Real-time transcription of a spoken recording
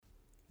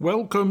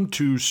Welcome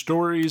to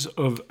Stories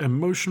of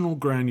Emotional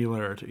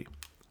Granularity,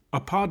 a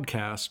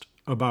podcast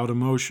about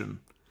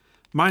emotion.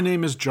 My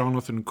name is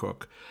Jonathan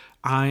Cook.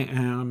 I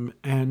am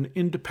an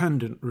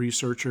independent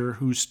researcher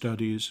who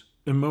studies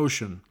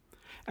emotion.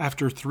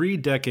 After 3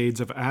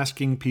 decades of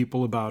asking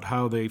people about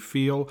how they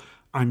feel,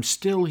 I'm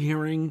still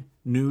hearing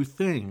new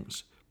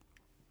things.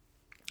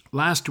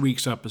 Last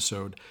week's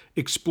episode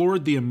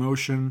explored the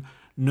emotion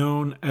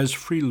known as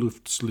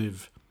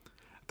Friluftsliv,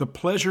 the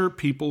pleasure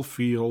people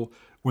feel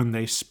when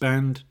they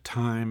spend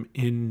time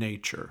in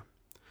nature.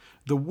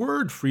 The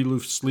word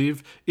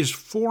Friluftsliv is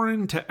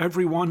foreign to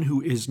everyone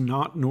who is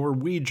not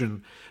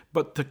Norwegian,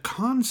 but the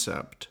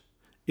concept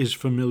is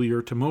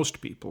familiar to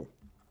most people.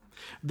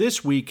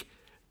 This week,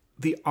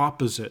 the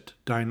opposite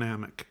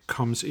dynamic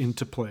comes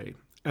into play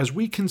as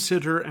we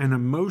consider an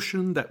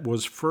emotion that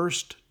was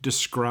first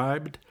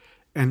described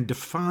and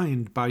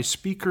defined by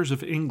speakers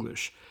of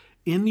English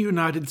in the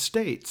United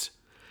States,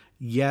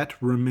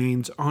 yet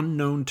remains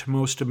unknown to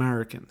most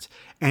Americans,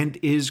 and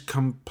is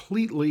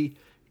completely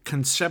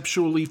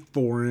conceptually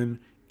foreign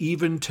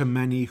even to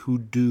many who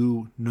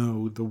do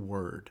know the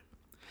word.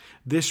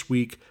 This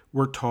week,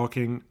 we're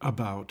talking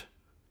about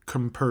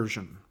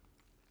compersion.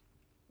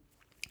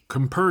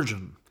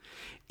 Compersion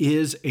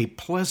is a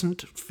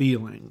pleasant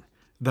feeling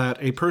that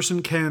a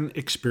person can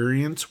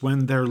experience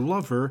when their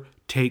lover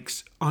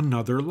takes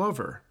another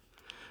lover.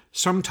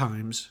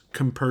 Sometimes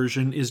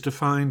compersion is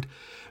defined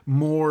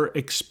more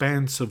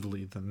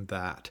expansively than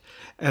that,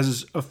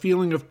 as a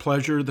feeling of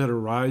pleasure that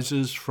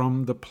arises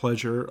from the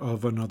pleasure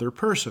of another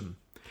person.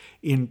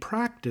 In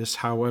practice,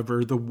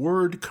 however, the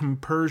word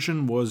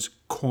compersion was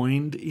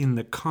coined in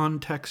the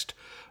context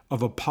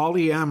of a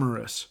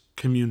polyamorous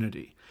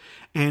community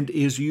and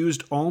is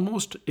used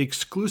almost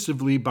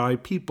exclusively by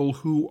people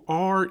who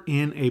are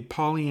in a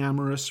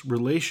polyamorous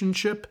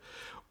relationship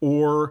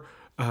or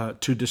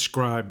to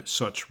describe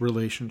such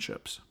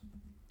relationships.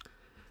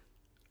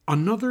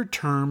 Another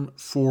term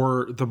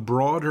for the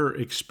broader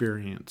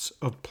experience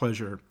of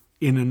pleasure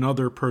in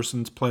another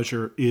person's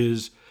pleasure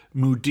is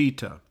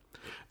mudita.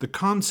 The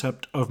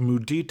concept of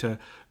mudita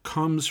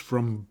comes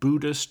from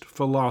Buddhist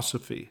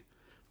philosophy,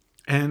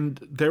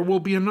 and there will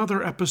be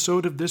another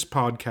episode of this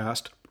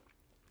podcast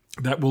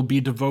that will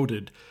be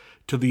devoted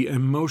to the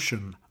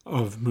emotion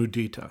of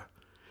mudita.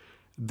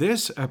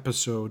 This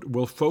episode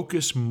will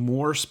focus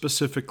more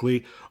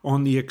specifically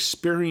on the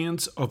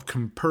experience of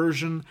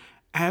compersion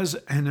as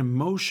an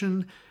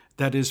emotion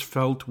that is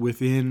felt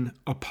within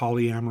a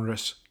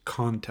polyamorous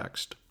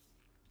context.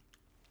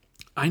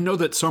 I know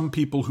that some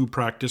people who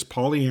practice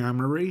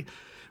polyamory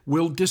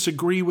will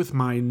disagree with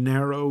my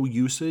narrow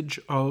usage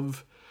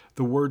of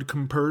the word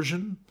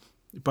compersion,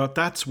 but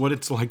that's what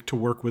it's like to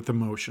work with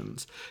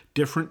emotions.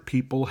 Different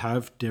people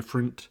have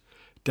different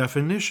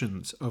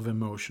definitions of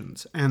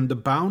emotions, and the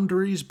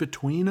boundaries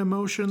between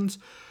emotions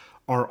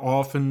are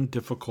often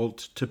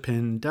difficult to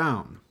pin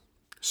down.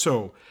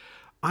 So,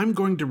 I'm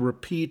going to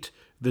repeat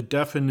the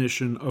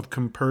definition of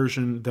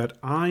compersion that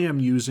I am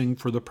using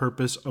for the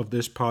purpose of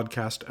this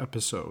podcast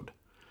episode.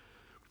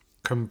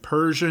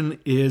 Compersion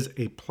is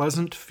a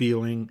pleasant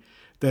feeling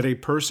that a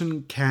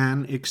person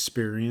can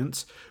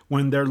experience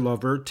when their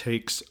lover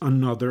takes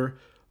another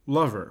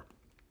lover.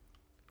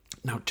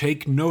 Now,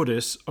 take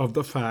notice of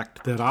the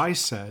fact that I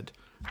said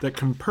that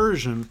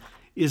compersion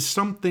is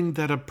something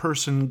that a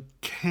person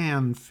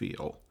can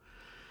feel.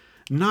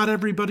 Not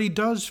everybody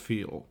does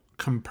feel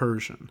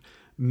compersion.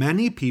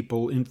 Many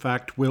people, in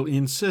fact, will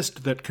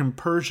insist that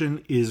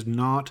compersion is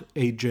not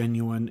a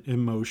genuine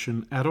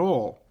emotion at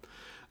all.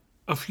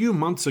 A few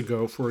months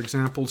ago, for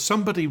example,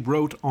 somebody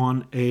wrote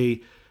on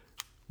a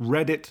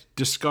Reddit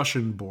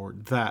discussion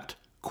board that,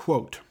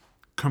 quote,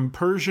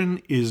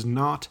 "Compersion is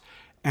not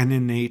an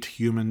innate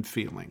human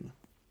feeling.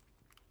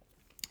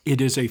 It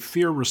is a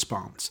fear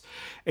response,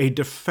 a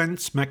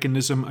defense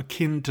mechanism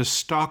akin to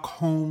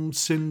Stockholm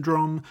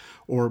Syndrome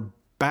or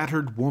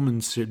battered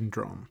woman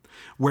syndrome,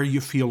 where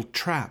you feel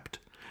trapped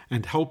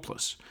and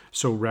helpless.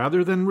 So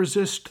rather than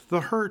resist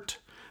the hurt,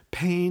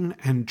 pain,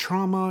 and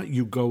trauma,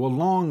 you go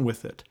along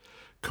with it.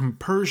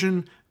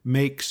 Compersion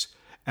makes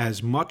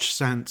as much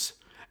sense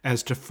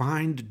as to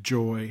find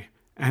joy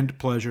and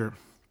pleasure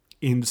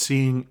in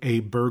seeing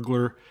a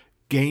burglar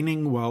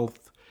gaining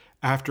wealth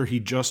after he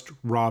just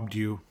robbed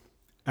you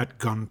at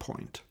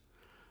gunpoint."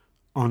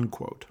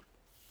 Unquote.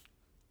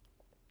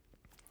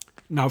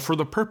 Now, for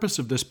the purpose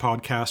of this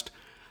podcast,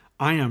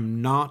 I am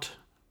not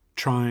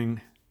trying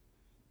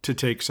to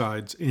take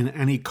sides in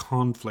any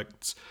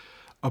conflicts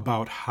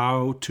about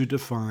how to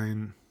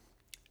define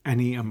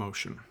any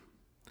emotion.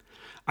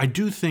 I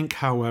do think,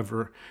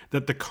 however,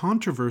 that the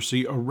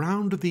controversy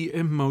around the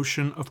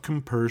emotion of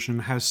compersion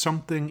has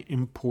something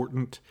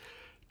important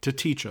to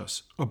teach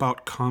us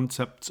about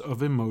concepts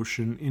of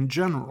emotion in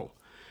general.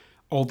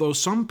 Although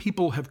some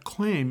people have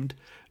claimed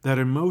that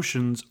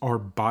emotions are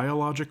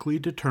biologically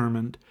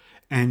determined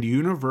and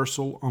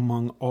universal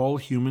among all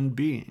human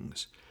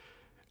beings,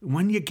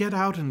 when you get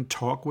out and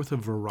talk with a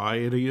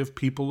variety of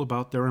people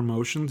about their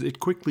emotions, it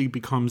quickly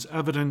becomes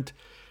evident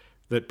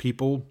that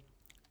people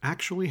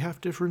actually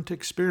have different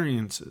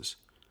experiences.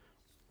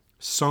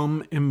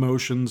 Some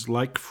emotions,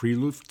 like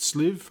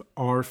Friluftsliv,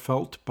 are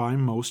felt by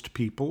most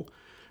people,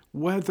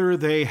 whether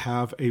they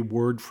have a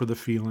word for the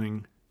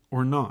feeling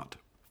or not.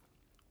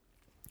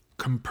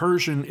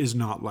 Compersion is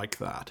not like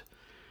that.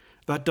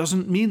 That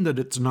doesn't mean that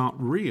it's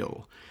not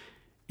real.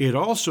 It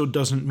also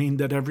doesn't mean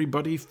that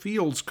everybody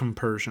feels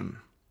compersion,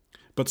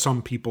 but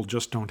some people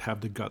just don't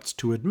have the guts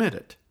to admit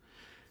it.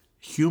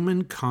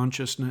 Human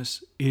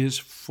consciousness is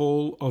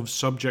full of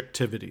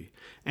subjectivity,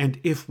 and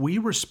if we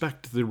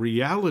respect the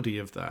reality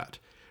of that,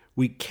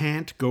 we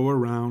can't go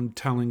around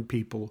telling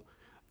people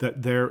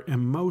that their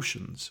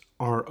emotions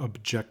are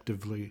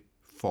objectively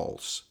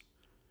false.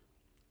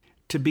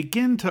 To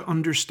begin to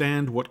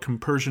understand what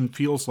compersion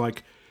feels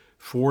like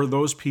for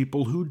those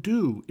people who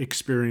do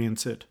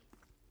experience it,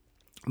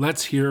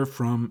 let's hear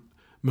from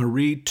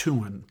Marie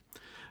Tuin,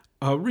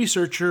 a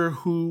researcher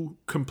who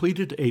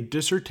completed a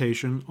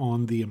dissertation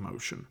on the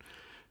emotion.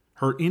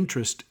 Her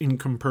interest in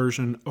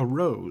compersion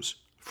arose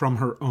from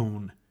her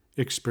own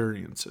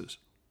experiences.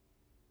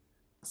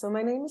 So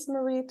my name is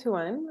Marie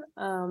Tuin.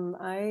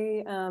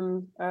 I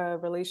am a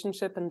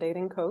relationship and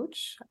dating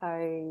coach.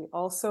 I'm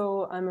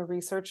a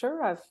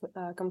researcher. I've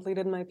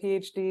completed my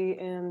PhD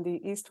in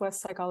the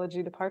East-West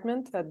Psychology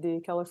Department at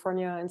the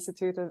California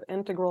Institute of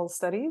Integral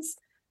Studies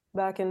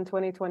back in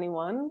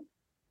 2021,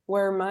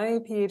 where my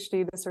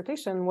PhD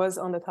dissertation was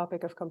on the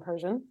topic of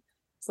compersion.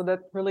 So that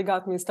really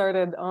got me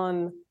started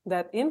on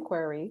that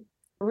inquiry.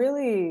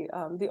 Really,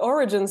 the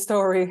origin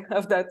story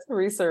of that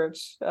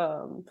research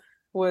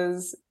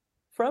was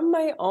from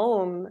my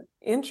own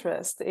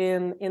interest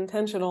in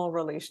intentional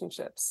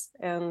relationships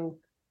and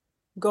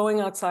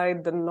going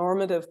outside the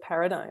normative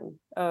paradigm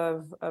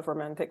of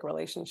romantic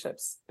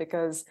relationships.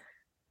 Because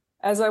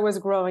as I was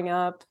growing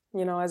up,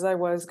 as I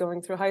was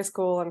going through high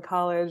school and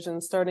college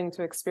and starting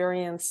to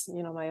experience,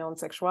 my own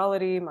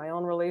sexuality, my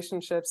own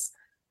relationships,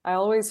 I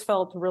always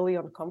felt really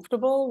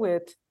uncomfortable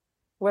with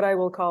what I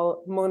will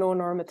call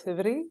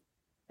mononormativity.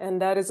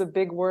 And that is a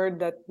big word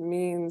that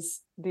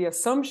means the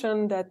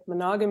assumption that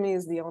monogamy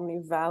is the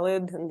only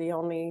valid and the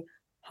only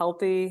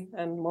healthy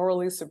and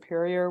morally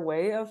superior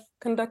way of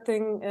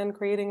conducting and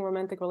creating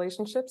romantic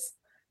relationships.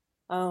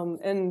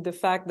 And the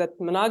fact that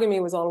monogamy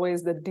was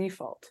always the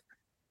default.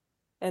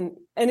 And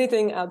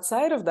anything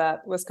outside of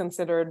that was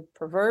considered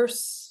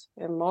perverse,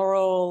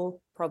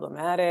 immoral,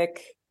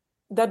 problematic.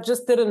 That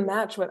just didn't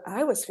match what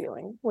I was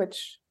feeling,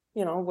 which,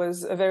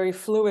 was a very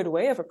fluid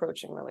way of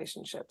approaching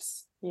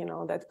relationships,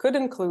 that could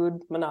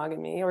include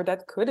monogamy or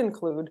that could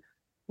include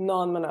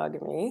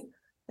non-monogamy,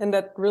 and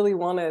that really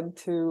wanted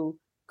to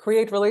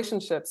create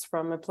relationships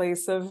from a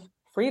place of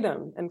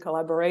freedom and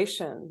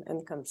collaboration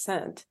and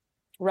consent,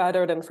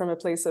 rather than from a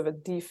place of a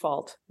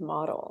default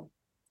model.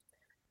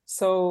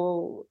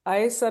 So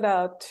I set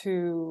out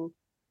to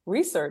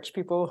research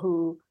people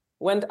who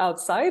went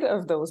outside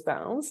of those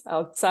bounds,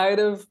 outside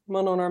of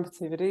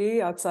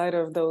mononormativity, outside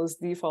of those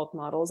default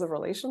models of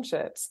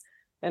relationships.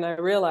 And I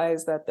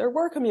realized that there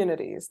were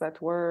communities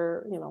that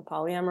were,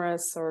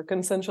 polyamorous or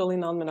consensually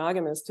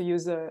non-monogamous, to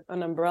use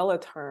an umbrella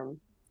term.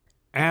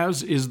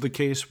 As is the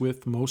case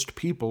with most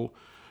people,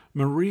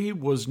 Marie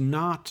was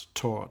not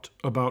taught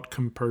about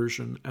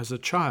compersion as a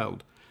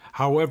child.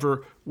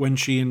 However, when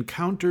she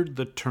encountered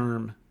the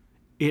term,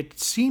 it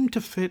seemed to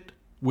fit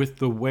with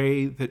the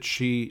way that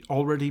she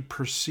already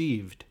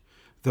perceived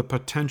the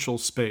potential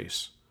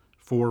space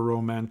for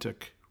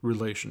romantic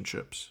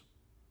relationships.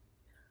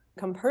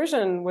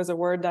 Compersion was a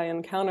word I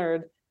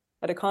encountered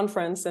at a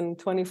conference in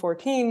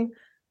 2014.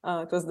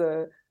 It was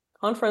the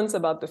conference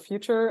about the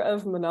future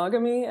of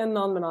monogamy and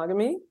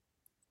non-monogamy,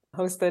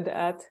 hosted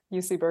at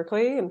UC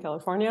Berkeley in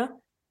California.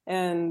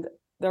 And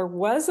there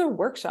was a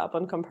workshop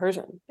on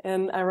compersion.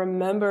 And I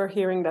remember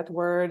hearing that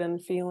word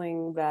and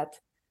feeling that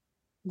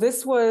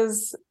this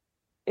was,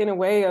 in a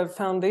way, a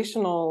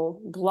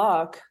foundational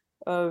block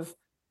of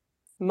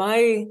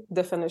my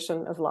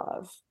definition of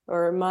love,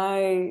 or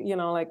my,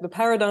 the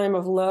paradigm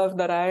of love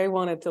that I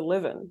wanted to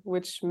live in,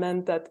 which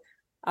meant that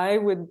I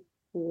would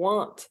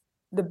want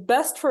the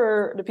best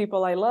for the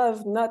people I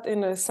love, not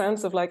in a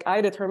sense of like,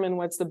 I determine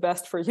what's the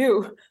best for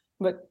you,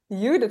 but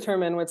you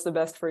determine what's the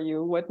best for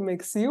you, what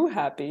makes you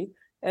happy.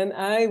 And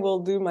I will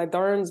do my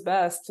darn's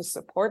best to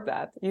support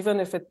that, even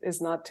if it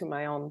is not to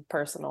my own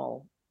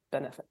personal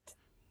benefit.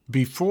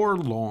 Before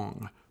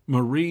long,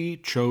 Marie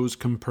chose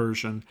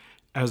compersion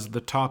as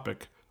the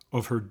topic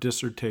of her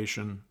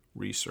dissertation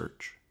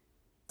research.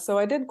 So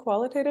I did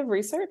qualitative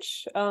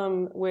research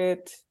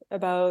with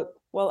about,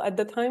 at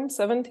the time,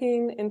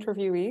 17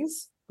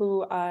 interviewees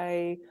who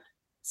I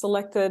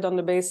selected on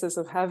the basis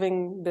of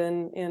having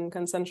been in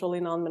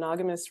consensually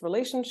non-monogamous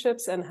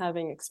relationships and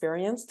having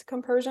experienced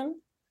compersion.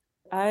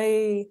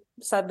 I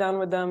sat down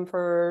with them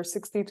for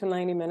 60 to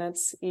 90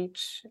 minutes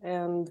each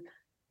and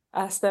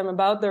asked them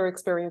about their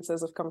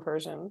experiences of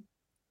compersion.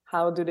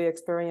 How do they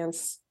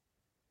experience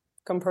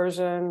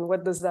compersion?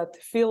 What does that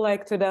feel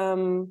like to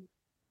them?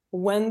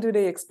 When do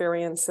they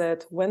experience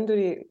it? When do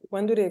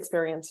they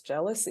experience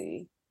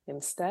jealousy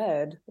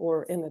instead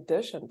or in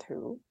addition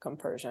to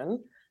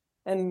compersion?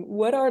 And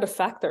what are the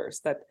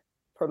factors that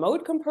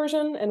promote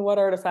compersion and what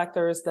are the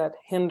factors that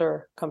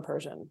hinder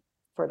compersion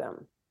for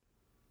them?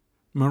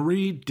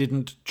 Marie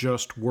didn't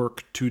just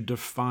work to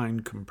define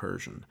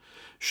compersion.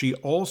 She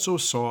also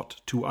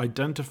sought to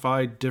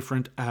identify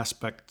different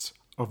aspects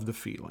of the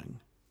feeling.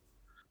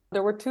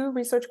 There were two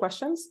research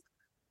questions.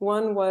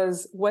 One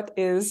was, what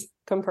is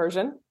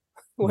compersion?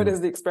 What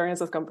is the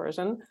experience of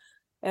compersion?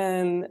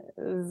 And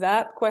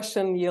that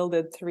question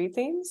yielded three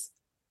themes.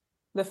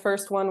 The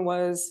first one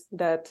was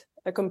that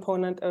a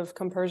component of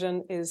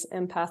compersion is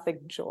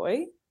empathic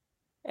joy.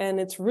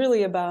 And it's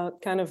really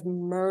about kind of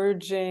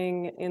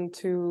merging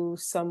into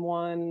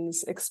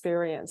someone's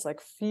experience, like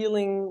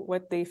feeling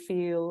what they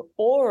feel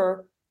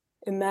or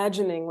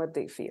imagining what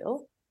they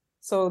feel.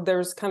 So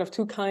there's kind of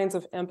two kinds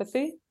of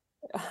empathy.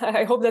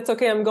 I hope that's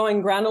okay. I'm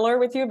going granular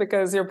with you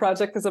because your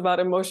project is about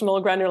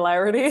emotional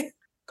granularity.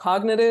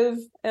 Cognitive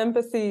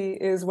empathy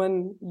is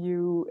when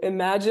you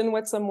imagine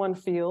what someone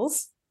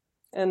feels.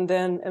 And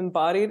then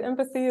embodied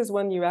empathy is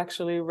when you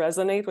actually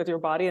resonate with your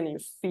body and you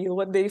feel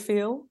what they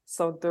feel.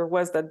 So there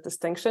was that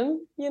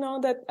distinction,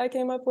 that I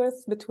came up with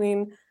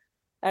between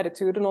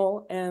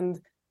attitudinal and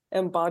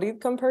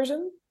embodied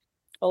compersion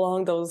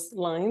along those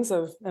lines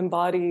of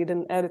embodied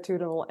and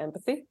attitudinal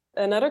empathy.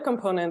 Another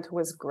component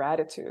was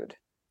gratitude.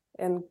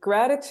 And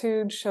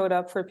gratitude showed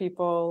up for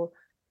people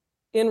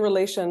in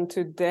relation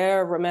to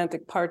their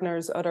romantic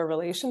partners' other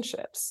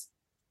relationships,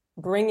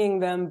 bringing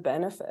them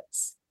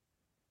benefits.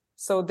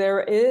 So there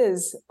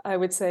is, I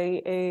would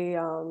say,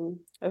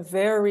 a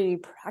very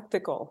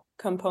practical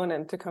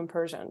component to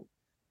compersion,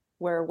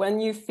 where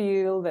when you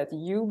feel that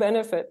you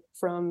benefit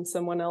from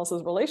someone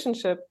else's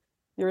relationship,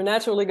 you're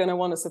naturally going to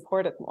want to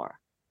support it more.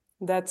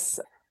 That's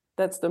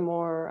the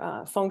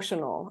more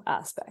functional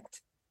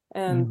aspect.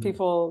 And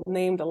people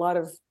named a lot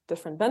of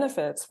different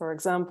benefits. For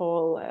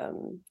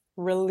example,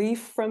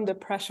 relief from the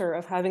pressure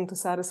of having to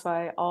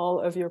satisfy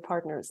all of your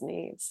partner's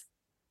needs.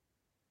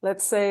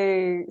 Let's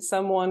say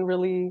someone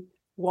really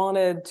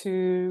wanted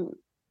to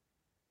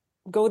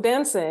go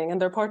dancing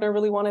and their partner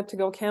really wanted to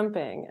go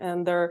camping,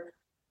 and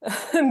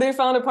they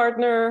found a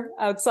partner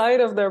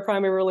outside of their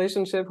primary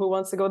relationship who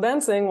wants to go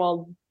dancing,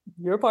 while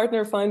your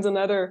partner finds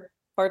another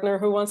partner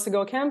who wants to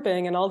go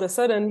camping, and all of a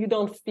sudden you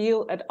don't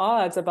feel at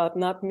odds about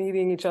not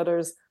meeting each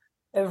other's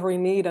every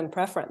need and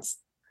preference.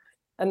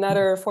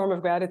 Another form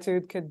of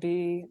gratitude could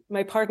be,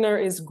 my partner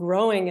is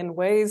growing in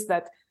ways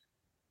that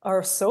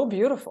are so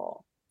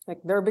beautiful. Like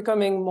they're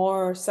becoming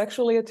more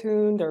sexually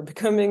attuned, they're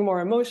becoming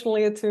more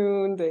emotionally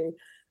attuned,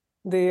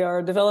 they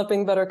are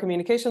developing better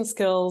communication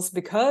skills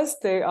because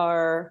they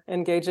are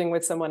engaging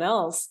with someone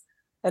else.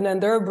 And then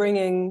they're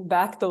bringing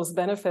back those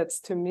benefits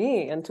to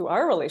me and to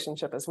our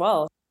relationship as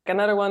well.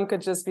 Another one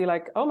could just be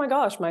like, oh my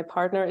gosh, my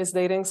partner is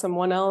dating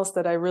someone else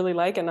that I really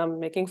like and I'm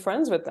making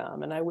friends with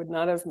them, and I would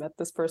not have met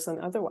this person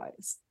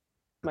otherwise.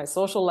 My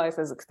social life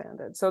is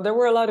expanded. So there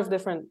were a lot of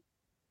different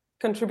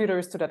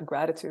contributors to that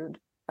gratitude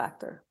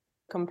factor.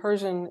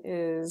 Compersion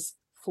is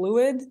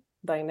fluid,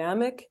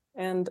 dynamic,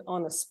 and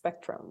on a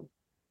spectrum.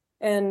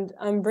 And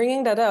I'm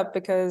bringing that up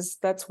because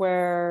that's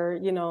where,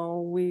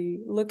 we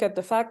look at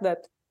the fact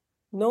that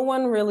no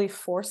one really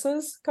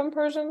forces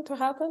compersion to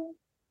happen.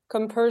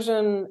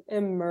 Compersion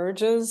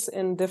emerges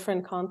in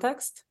different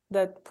contexts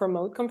that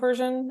promote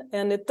compersion,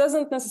 and it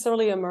doesn't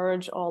necessarily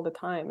emerge all the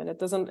time, and it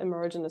doesn't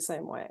emerge in the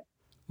same way.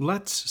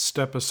 Let's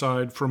step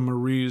aside from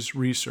Marie's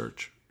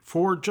research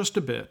for just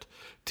a bit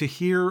to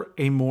hear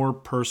a more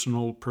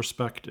personal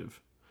perspective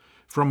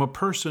from a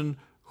person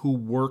who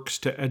works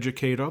to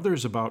educate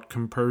others about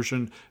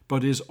compersion,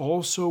 but is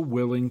also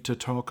willing to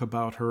talk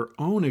about her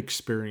own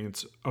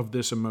experience of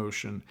this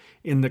emotion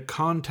in the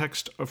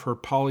context of her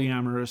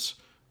polyamorous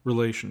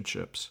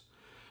relationships.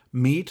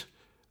 Meet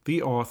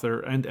the author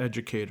and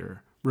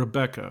educator,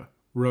 Rebecca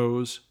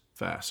Rose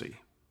Vassy.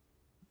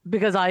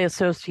 Because I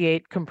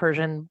associate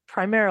compersion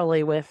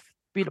primarily with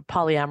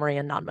polyamory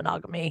and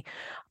non-monogamy.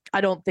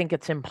 I don't think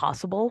it's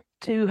impossible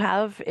to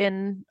have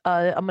in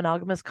a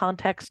monogamous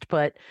context,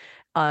 but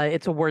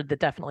it's a word that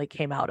definitely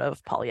came out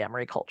of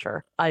polyamory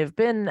culture. I've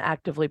been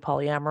actively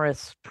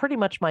polyamorous pretty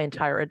much my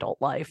entire adult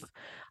life.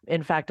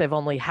 In fact, I've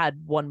only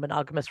had one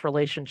monogamous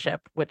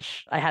relationship,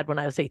 which I had when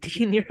I was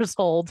 18 years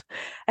old.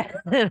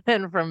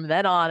 And from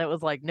then on, it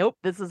was like, nope,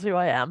 this is who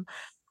I am.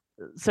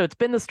 So it's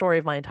been the story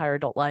of my entire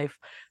adult life.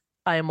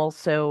 I am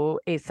also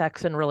a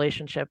sex and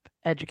relationship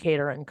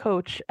educator and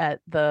coach at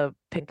the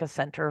Pincus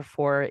Center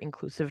for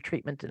Inclusive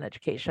Treatment and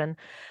Education.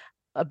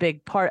 A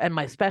big part, and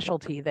my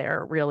specialty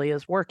there really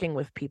is working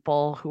with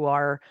people who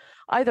are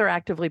either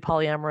actively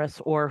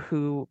polyamorous or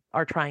who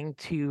are trying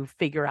to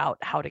figure out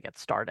how to get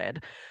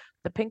started.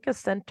 The Pincus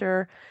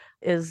Center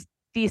is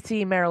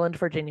DC, Maryland,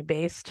 Virginia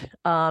based.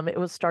 It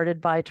was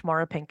started by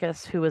Tamara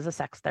Pincus, who is a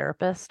sex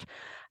therapist.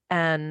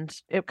 And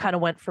it kind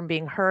of went from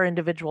being her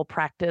individual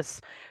practice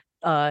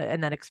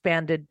and then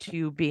expanded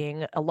to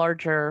being a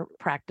larger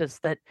practice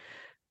that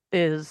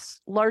is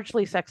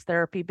largely sex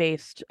therapy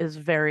based, is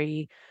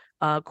very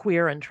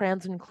queer and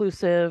trans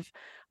inclusive,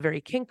 very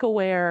kink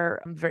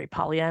aware, very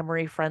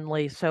polyamory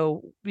friendly.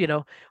 So,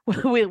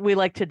 we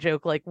like to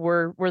joke like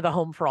we're the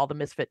home for all the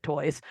misfit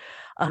toys.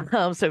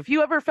 So if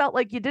you ever felt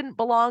like you didn't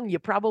belong, you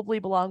probably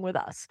belong with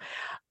us.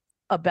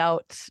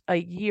 About a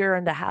year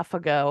and a half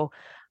ago,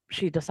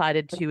 she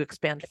decided to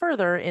expand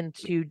further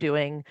into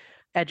doing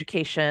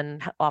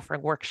education,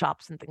 offering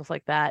workshops and things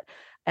like that,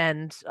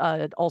 and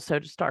also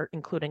to start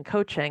including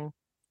coaching.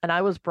 And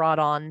I was brought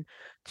on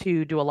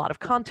to do a lot of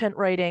content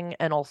writing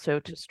and also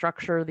to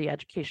structure the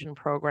education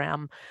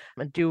program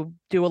and do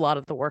a lot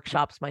of the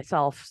workshops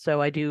myself.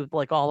 So I do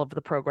like all of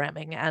the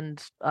programming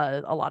and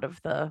a lot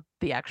of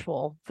the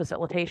actual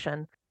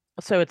facilitation.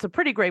 So it's a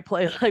pretty great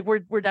place. Like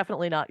we're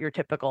definitely not your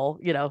typical,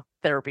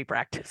 therapy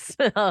practice.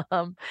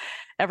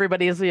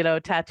 Everybody's,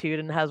 tattooed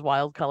and has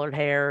wild colored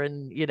hair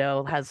and,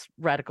 has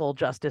radical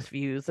justice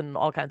views and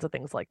all kinds of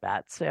things like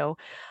that. So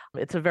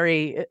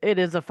it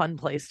is a fun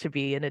place to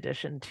be in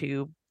addition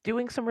to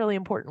doing some really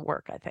important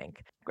work, I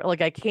think.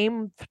 Like I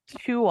came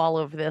to all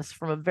of this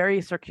from a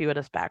very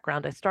circuitous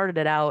background. I started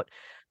it out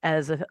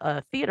as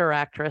a theater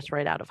actress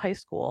right out of high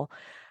school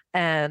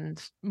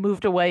and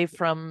moved away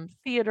from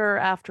theater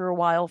after a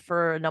while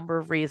for a number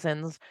of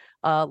reasons,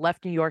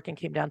 left New York and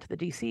came down to the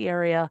DC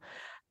area.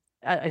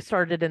 I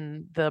started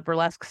in the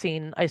burlesque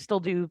scene. I still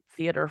do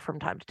theater from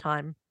time to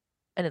time,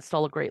 and it's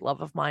still a great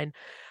love of mine.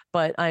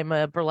 But I'm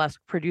a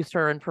burlesque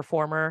producer and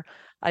performer.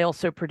 I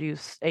also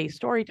produce a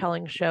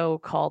storytelling show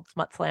called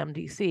Smut Slam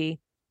DC,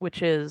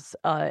 which is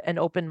an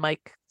open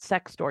mic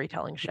sex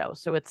storytelling show.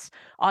 So it's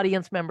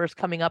audience members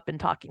coming up and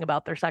talking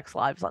about their sex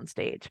lives on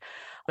stage.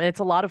 And it's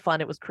a lot of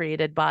fun. It was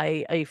created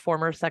by a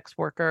former sex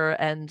worker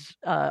and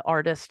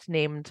artist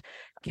named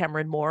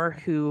Cameron Moore,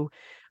 who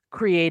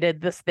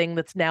created this thing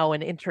that's now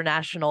an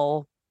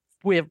international,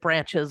 we have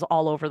branches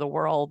all over the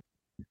world.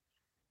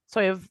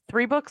 So I have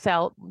 3 books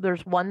out.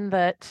 There's one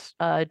that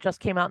just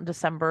came out in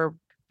December,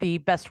 The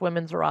Best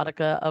Women's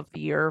Erotica of the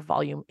Year,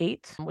 Volume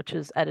 8, which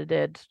is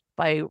edited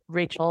by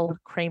Rachel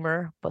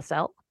Kramer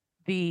Bussell.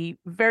 The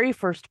very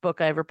first book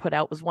I ever put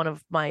out was one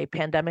of my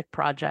pandemic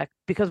projects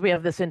because we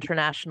have this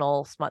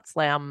international smut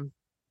slam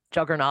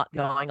juggernaut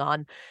going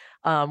on.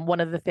 One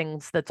of the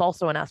things that's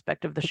also an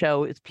aspect of the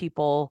show is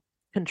people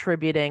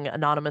contributing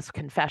anonymous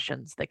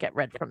confessions that get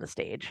read from the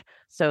stage.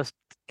 So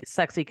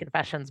sexy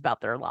confessions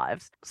about their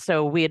lives.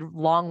 So we had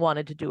long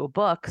wanted to do a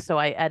book. So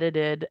I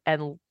edited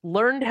and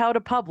learned how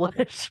to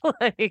publish. So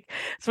it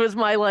was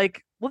my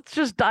let's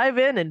just dive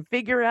in and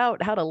figure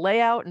out how to lay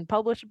out and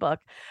publish a book.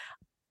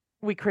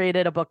 We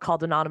created a book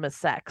called Anonymous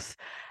Sex.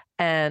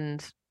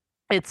 And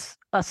it's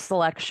a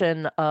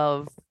selection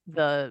of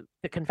the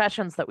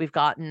confessions that we've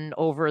gotten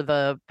over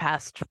the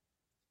past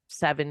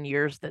 7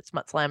 years that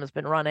Smut Slam has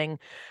been running.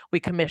 We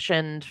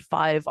commissioned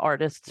 5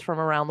 artists from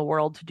around the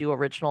world to do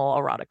original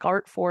erotic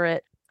art for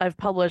it. I've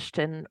published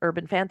an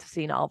urban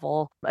fantasy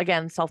novel,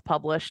 again,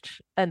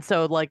 self-published. And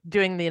so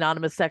doing the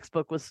Anonymous Sex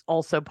book was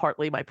also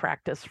partly my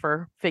practice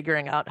for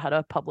figuring out how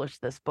to publish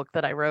this book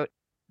that I wrote.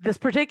 This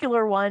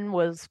particular one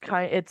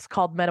it's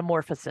called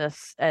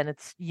Metamorphosis, and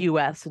it's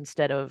US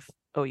instead of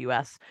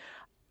OUS.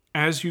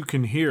 As you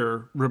can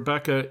hear,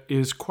 Rebecca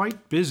is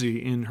quite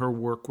busy in her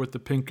work with the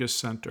Pincus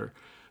Center,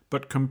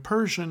 but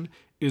compersion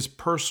is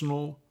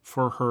personal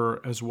for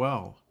her as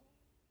well.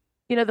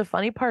 The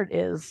funny part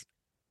is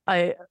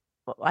I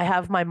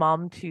have my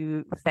mom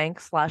to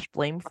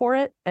thank/blame for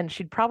it, and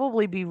she'd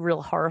probably be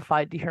real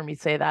horrified to hear me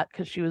say that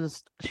because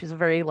she's a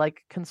very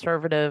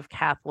conservative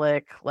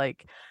Catholic,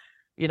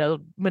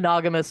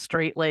 monogamous,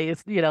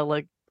 straight-laced,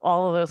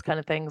 all of those kind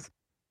of things.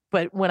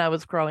 But when I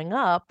was growing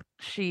up,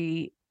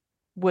 she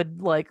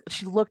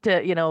looked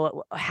at,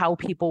 how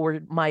people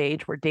were my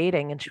age were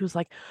dating, and she was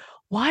like,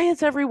 why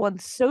is everyone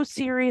so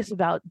serious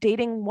about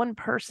dating one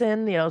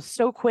person,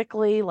 so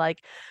quickly?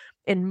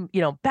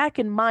 Back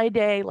in my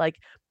day,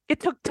 it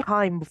took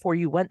time before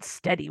you went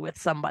steady with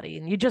somebody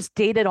and you just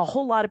dated a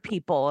whole lot of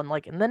people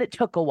and then it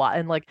took a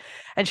while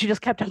and she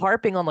just kept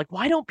harping on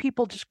why don't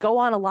people just go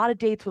on a lot of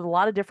dates with a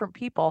lot of different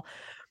people?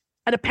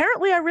 And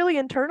apparently I really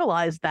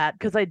internalized that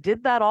because I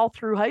did that all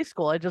through high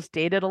school. I just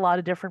dated a lot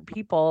of different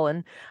people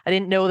and I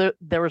didn't know that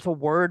there was a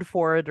word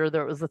for it or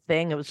there was a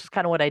thing. It was just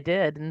kind of what I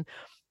did. And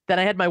then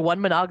I had my one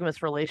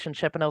monogamous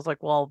relationship and I was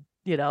like, well,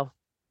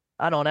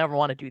 I don't ever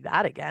want to do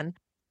that again.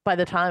 By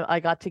the time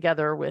I got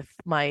together with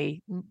my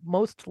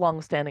most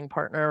longstanding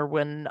partner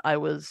when I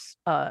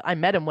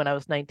met him when I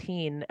was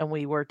 19 and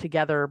we were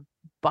together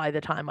by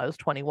the time I was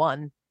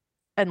 21.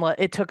 And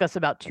it took us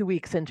about 2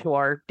 weeks into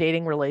our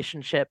dating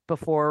relationship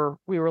before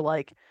we were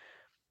like,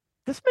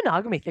 this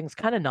monogamy thing's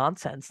kind of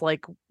nonsense.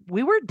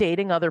 We were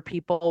dating other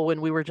people when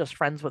we were just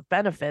friends with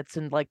benefits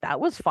and that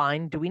was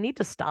fine. Do we need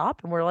to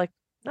stop? And we're like,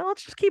 no,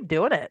 let's just keep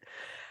doing it.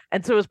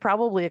 And so it was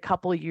probably a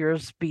couple of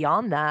years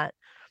beyond that.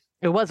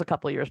 It was a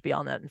couple of years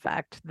beyond that, in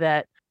fact,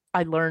 that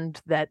I learned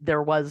that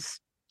there was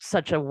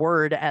such a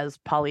word as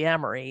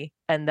polyamory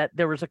and that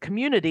there was a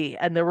community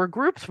and there were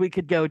groups we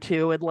could go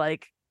to and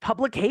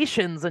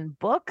publications and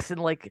books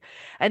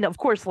and of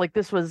course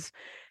this was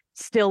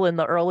still in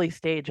the early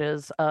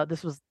stages.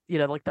 This was,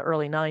 like the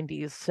early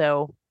 90s.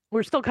 So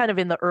we're still kind of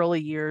in the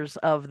early years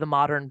of the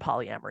modern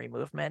polyamory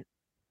movement.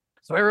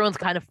 So everyone's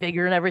kind of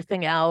figuring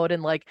everything out,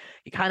 and like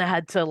you kind of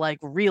had to like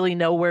really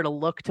know where to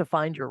look to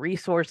find your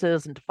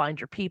resources and to find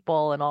your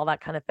people and all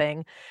that kind of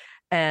thing.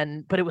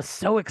 But it was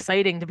so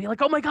exciting to be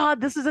like, oh my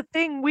God, this is a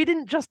thing. We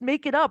didn't just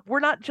make it up. We're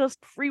not just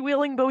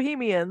freewheeling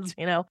bohemians.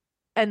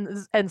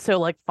 And so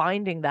like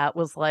finding that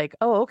was like,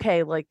 oh,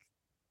 okay, like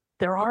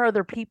there are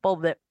other people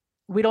that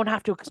we don't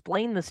have to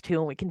explain this to,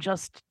 and we can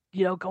just,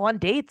 go on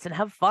dates and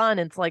have fun.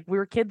 It's like we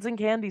were kids in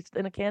candy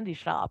in a candy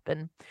shop,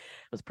 and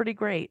it was pretty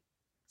great.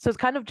 So it's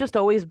kind of just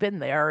always been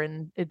there,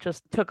 and it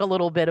just took a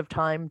little bit of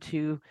time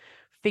to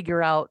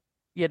figure out,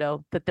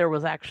 that there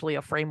was actually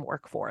a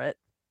framework for it.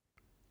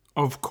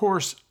 Of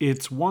course,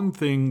 it's one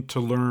thing to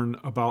learn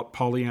about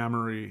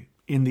polyamory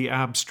in the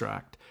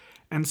abstract,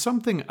 and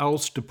something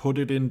else to put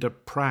it into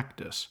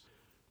practice.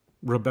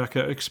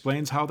 Rebecca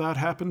explains how that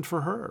happened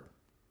for her.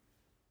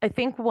 I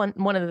think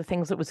one of the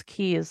things that was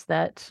key is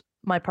that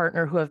my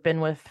partner, who I've been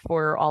with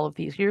for all of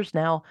these years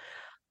now,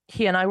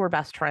 he and I were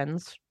best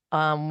friends.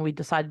 We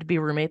decided to be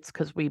roommates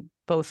because we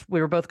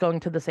were both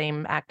going to the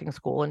same acting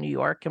school in New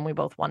York, and we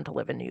both wanted to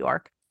live in New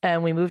York.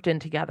 And we moved in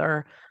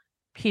together.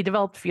 He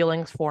developed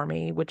feelings for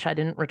me, which I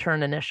didn't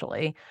return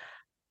initially.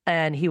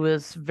 And he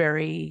was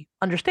very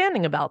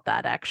understanding about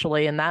that,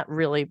 actually. And that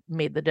really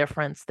made the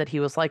difference, that he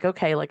was like,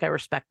 okay, like I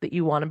respect that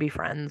you want to be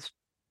friends,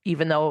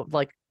 even though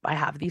like I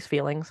have these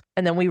feelings.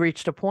 And then we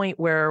reached a point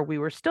where we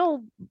were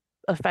still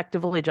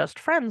effectively just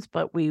friends,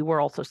 but we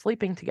were also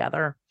sleeping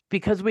together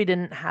because we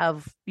didn't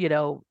have,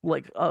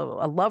 like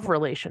a love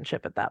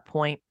relationship at that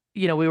point.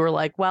 We were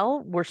like,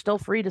 well, we're still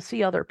free to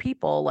see other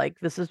people. Like,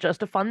 this is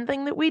just a fun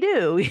thing that we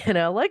do,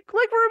 like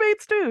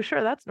roommates do.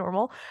 Sure, that's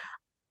normal.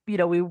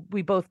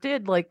 We both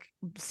did like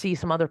see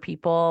some other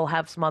people,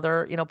 have some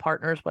other,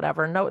 partners,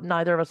 whatever. No,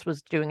 neither of us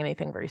was doing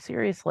anything very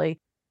seriously.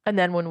 And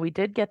then when we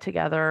did get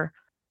together,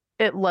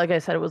 it, like I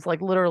said, it was like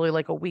literally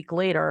like a week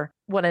later.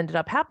 What ended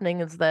up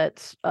happening is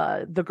that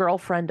the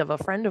girlfriend of a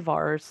friend of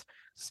ours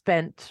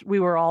we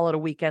were all at a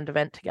weekend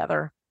event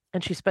together,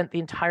 and she spent the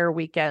entire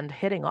weekend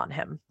hitting on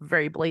him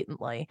very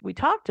blatantly. We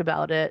talked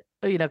about it,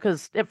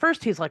 because at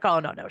first he's like, oh,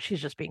 no,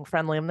 she's just being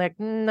friendly. I'm like,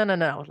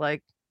 no,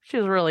 like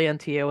she's really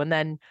into you. And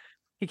then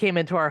he came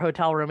into our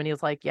hotel room and he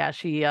was like, yeah,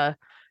 she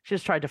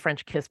just tried to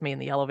French kiss me in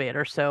the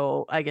elevator.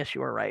 So I guess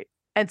you were right.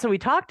 And so we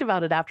talked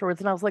about it afterwards,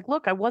 and I was like,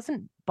 look, I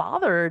wasn't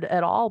bothered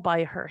at all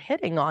by her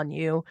hitting on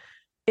you.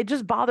 It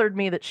just bothered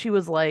me that she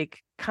was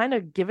like kind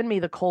of giving me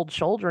the cold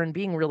shoulder and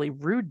being really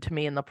rude to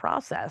me in the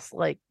process.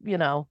 Like,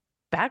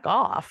 back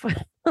off.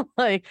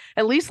 Like,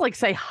 at least like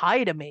say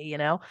hi to me.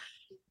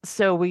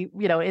 So we,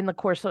 in the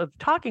course of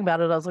talking about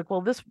it, I was like,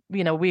 well, this,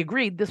 we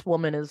agreed this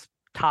woman is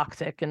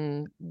toxic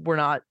and we're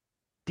not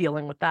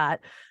dealing with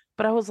that.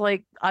 But I was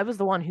like, I was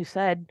the one who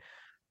said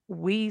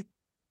we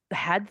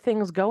had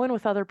things going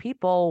with other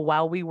people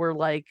while we were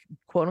like,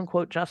 quote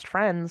unquote, just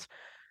friends.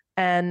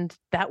 And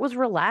that was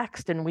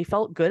relaxed and we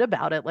felt good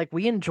about it. Like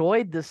we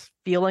enjoyed this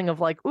feeling of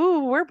like,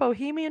 ooh, we're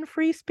bohemian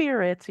free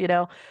spirits.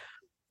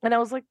 And I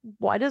was like,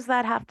 why does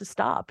that have to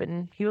stop?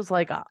 And he was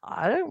like,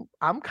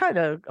 I'm kind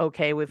of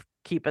okay with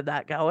keeping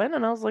that going.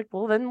 And I was like,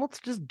 well, then let's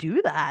just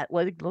do that.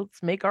 Like,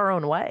 let's make our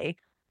own way.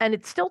 And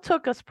it still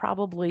took us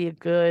probably a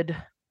good,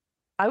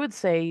 I would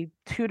say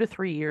 2 to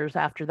 3 years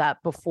after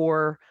that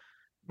before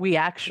we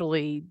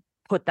actually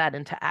put that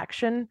into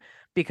action,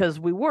 because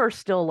we were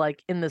still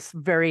like in this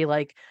very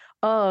like,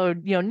 oh,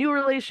 new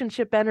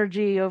relationship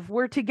energy of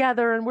we're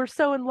together and we're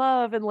so in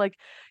love, and like,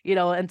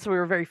 and so we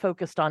were very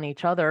focused on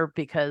each other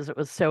because it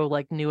was so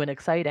like new and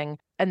exciting.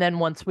 And then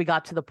once we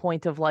got to the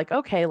point of like,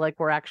 okay, like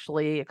we're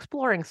actually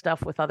exploring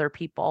stuff with other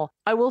people,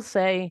 I will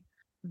say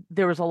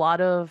there was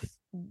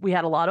we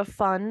had a lot of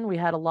fun. We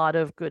had a lot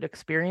of good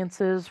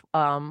experiences.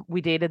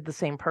 We dated the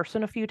same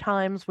person a few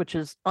times, which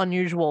is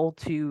unusual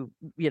to,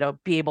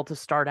 be able to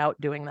start out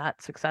doing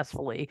that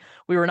successfully.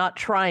 We were not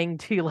trying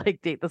to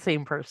like date the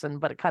same person,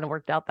 but it kind of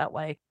worked out that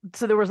way.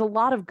 So there was a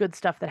lot of good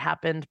stuff that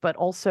happened, but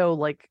also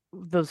like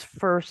those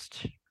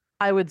first,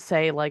 I would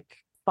say like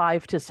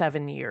 5 to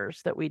 7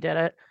 years that we did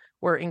it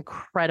were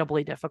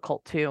incredibly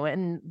difficult too.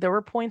 And there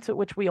were points at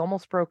which we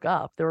almost broke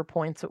up. There were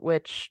points at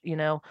which,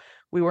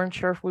 we weren't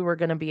sure if we were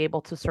going to be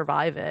able to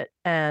survive it.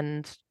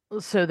 And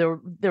so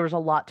there was a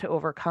lot to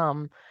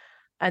overcome.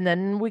 And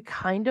then we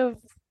kind of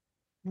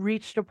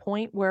reached a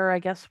point where I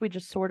guess we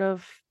just sort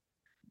of,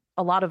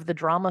 a lot of the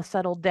drama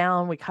settled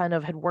down. We kind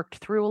of had worked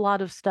through a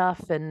lot of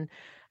stuff, and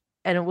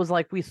it was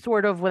like we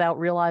sort of, without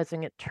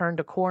realizing it, turned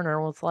a corner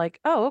and was like,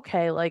 oh,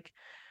 okay, like,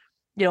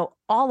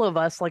 all of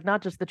us, like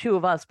not just the two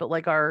of us, but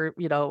like our,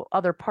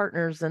 other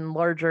partners and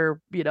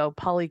larger,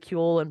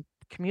 polycule and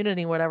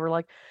community, whatever,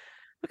 like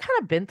we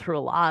kind of been through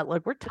a lot.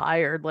 Like we're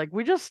tired. Like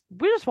we just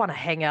want to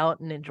hang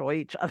out and enjoy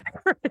each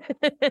other.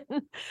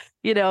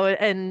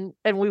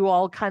 And we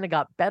all kind of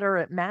got better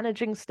at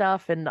managing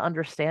stuff and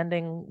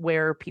understanding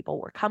where people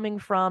were coming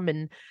from,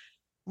 and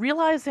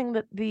realizing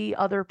that the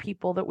other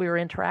people that we were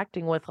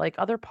interacting with, like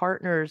other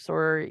partners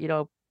or,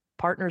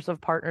 partners of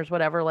partners,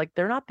 whatever, like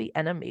they're not the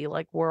enemy.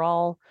 Like we're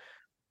all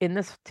in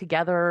this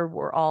together.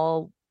 We're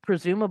all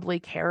presumably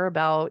care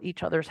about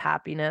each other's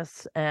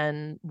happiness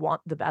and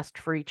want the best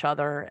for each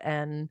other.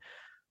 And,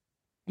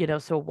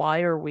 so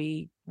what are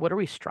we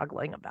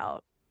struggling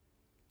about?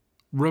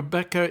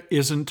 Rebecca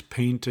isn't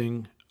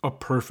painting a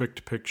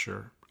perfect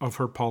picture of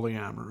her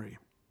polyamory.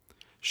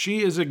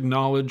 She is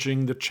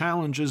acknowledging the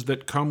challenges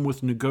that come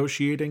with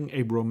negotiating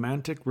a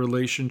romantic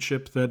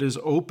relationship that is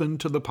open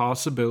to the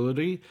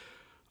possibility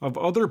of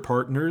other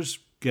partners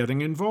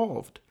getting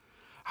involved.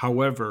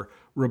 However,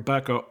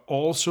 Rebecca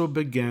also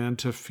began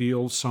to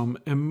feel some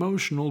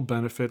emotional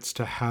benefits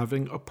to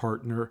having a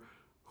partner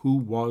who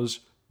was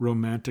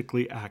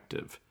romantically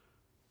active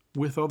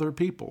with other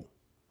people.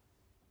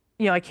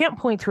 I can't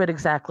point to it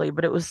exactly,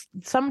 but it was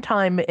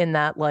sometime in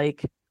that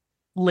like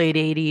late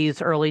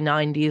 80s, early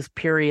 90s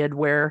period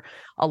where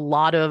a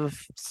lot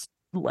of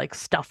like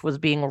stuff was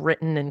being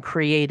written and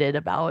created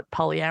about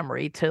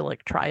polyamory to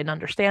like try and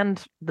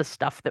understand the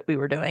stuff that we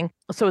were doing.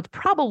 So it's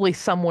probably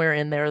somewhere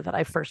in there that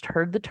I first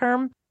heard the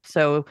term.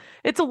 So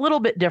it's a little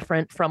bit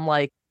different from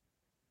like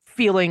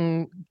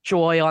feeling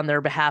joy on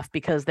their behalf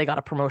because they got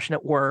a promotion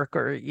at work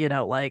or,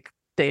 like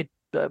they,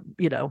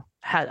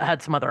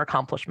 had some other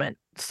accomplishment.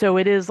 So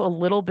it is a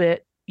little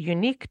bit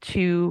unique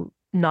to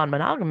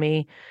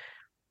non-monogamy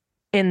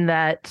in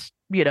that,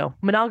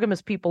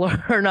 monogamous people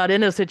are not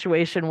in a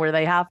situation where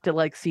they have to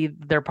like see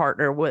their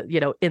partner with,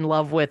 in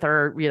love with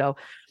or,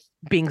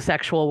 being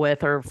sexual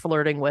with or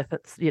flirting with,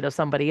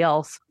 somebody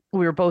else.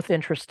 We were both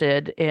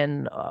interested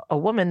in a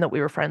woman that we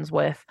were friends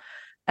with.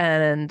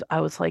 And I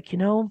was like,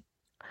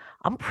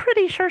 I'm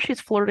pretty sure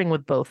she's flirting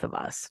with both of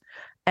us.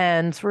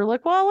 And so we're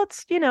like, well,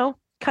 let's,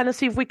 kind of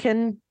see if we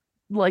can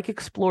like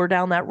explore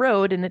down that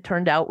road. And it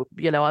turned out,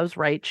 I was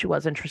right. She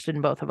was interested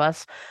in both of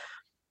us.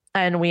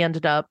 And we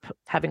ended up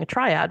having a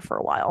triad for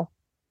a while.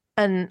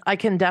 And I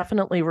can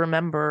definitely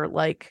remember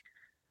like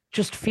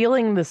just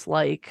feeling this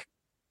like,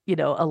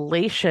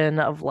 elation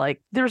of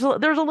like, there's a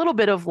little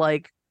bit of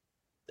like,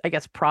 I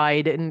guess,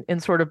 pride in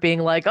sort of being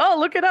like, oh,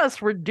 look at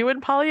us. We're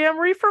doing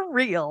polyamory for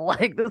real.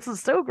 Like, this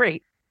is so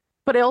great.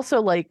 But I also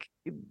like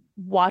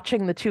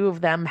watching the two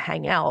of them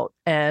hang out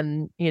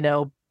and,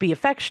 be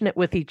affectionate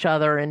with each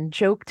other and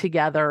joke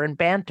together and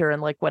banter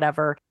and like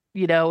whatever,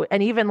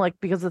 and even like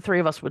because the three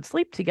of us would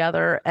sleep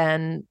together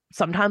and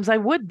sometimes I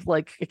would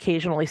like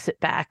occasionally sit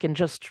back and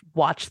just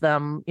watch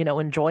them,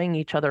 enjoying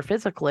each other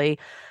physically.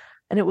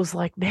 And it was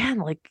like, man,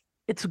 like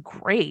it's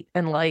great.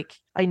 And like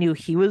I knew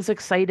he was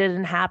excited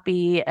and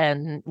happy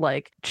and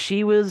like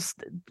she was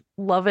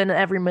loving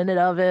every minute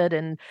of it.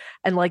 And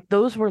like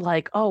those were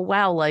like, oh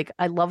wow, like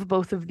I love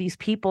both of these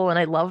people and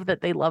I love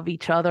that they love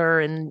each other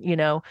and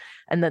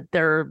and that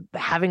they're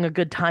having a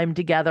good time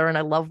together. And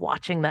I love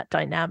watching that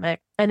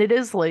dynamic. And it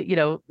is like,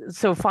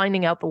 so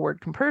finding out the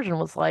word compersion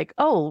was like,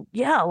 oh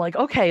yeah, like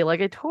okay,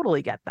 like I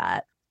totally get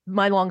that.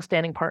 My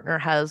longstanding partner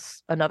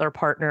has another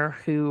partner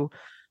who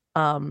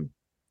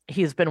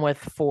he's been with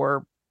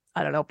for,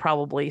 I don't know,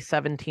 probably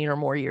 17 or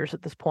more years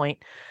at this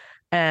point.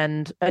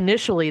 And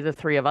initially, the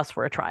three of us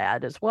were a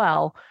triad as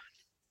well.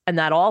 And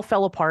that all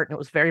fell apart and it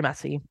was very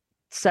messy.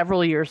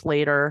 Several years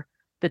later,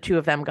 the two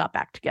of them got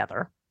back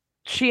together.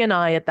 She and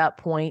I, at that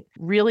point,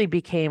 really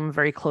became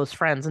very close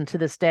friends. And to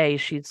this day,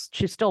 she's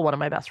still one of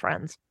my best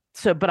friends.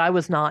 So, but I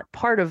was not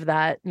part of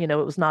that. It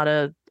was not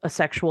a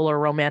sexual or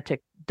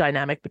romantic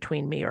dynamic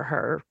between me or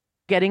her.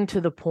 Getting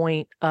to the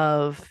point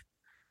of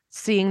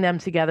seeing them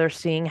together,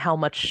 seeing how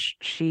much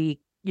she,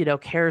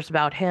 cares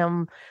about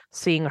him,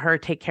 seeing her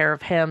take care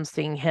of him,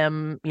 seeing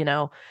him,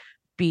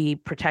 be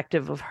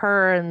protective of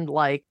her and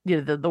like,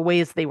 the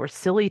ways they were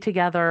silly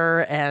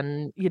together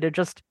and,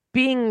 just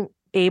being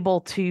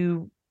able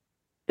to,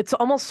 it's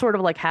almost sort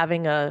of like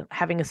having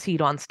a seat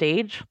on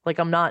stage. Like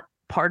I'm not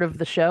part of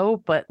the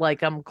show, but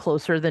like I'm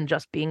closer than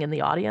just being in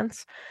the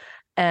audience.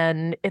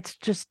 And it's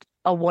just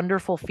a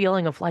wonderful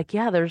feeling of like,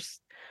 yeah,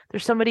 there's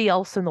somebody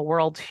else in the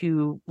world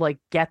who like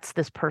gets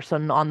this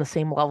person on the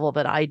same level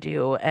that I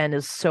do and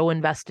is so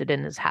invested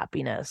in his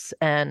happiness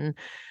and,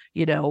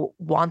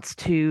 wants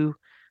to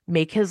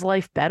make his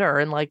life better.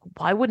 And like,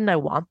 why wouldn't I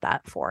want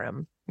that for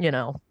him?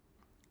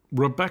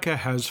 Rebecca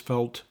has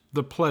felt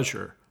the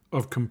pleasure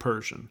of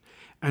compersion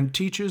and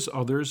teaches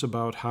others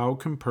about how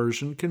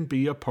compersion can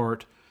be a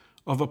part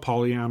of a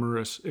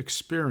polyamorous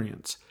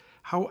experience.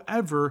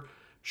 However,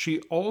 she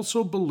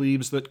also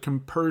believes that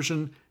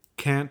compersion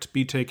can't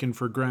be taken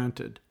for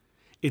granted.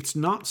 It's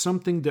not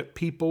something that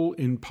people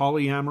in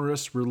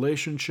polyamorous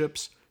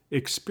relationships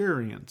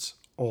experience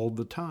all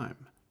the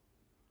time.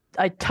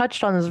 I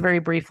touched on this very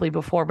briefly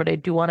before, but I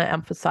do want to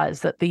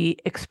emphasize that the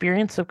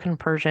experience of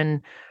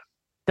compersion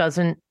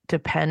doesn't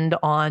depend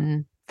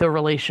on the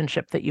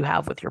relationship that you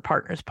have with your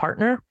partner's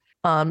partner.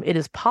 It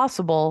is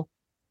possible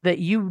that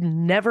you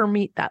never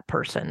meet that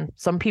person.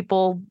 Some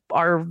people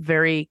are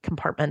very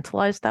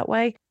compartmentalized that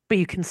way, but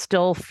you can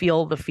still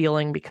feel the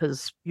feeling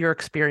because you're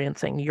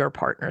experiencing your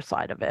partner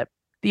side of it.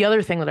 The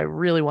other thing that I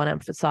really want to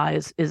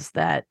emphasize is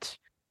that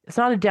it's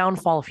not a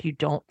downfall if you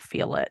don't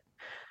feel it.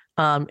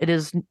 It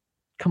is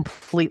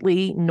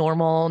completely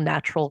normal,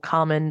 natural,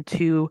 common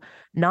to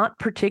not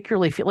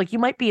particularly feel like you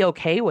might be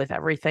okay with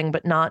everything,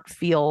 but not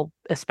feel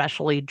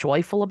especially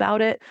joyful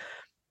about it.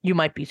 You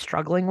might be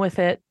struggling with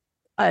it.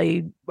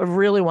 I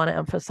really want to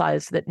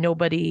emphasize that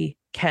nobody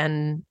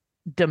can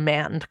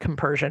demand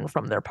compersion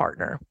from their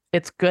partner.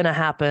 It's going to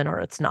happen or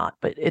it's not,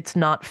 but it's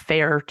not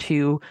fair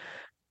to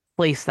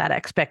place that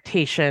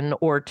expectation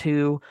or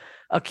to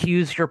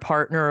accuse your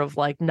partner of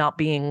like not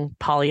being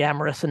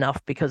polyamorous enough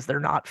because they're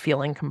not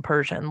feeling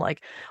compersion.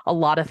 Like a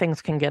lot of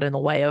things can get in the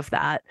way of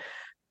that.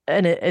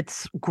 And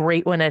it's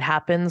great when it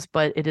happens,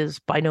 but it is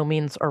by no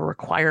means a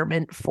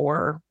requirement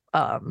for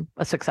a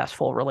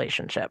successful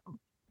relationship.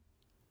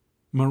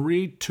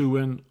 Marie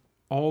Tuin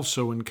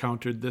also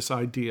encountered this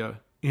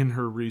idea in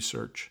her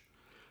research.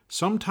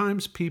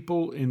 Sometimes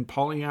people in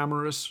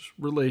polyamorous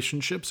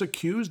relationships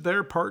accuse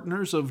their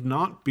partners of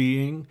not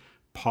being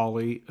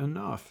poly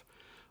enough.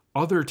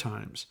 Other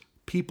times,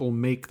 people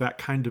make that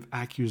kind of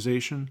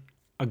accusation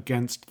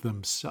against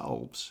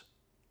themselves.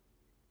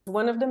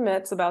 One of the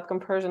myths about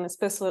compersion,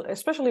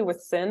 especially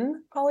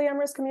within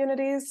polyamorous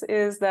communities,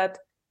 is that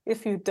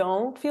if you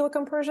don't feel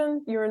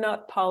compersion, you're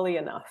not poly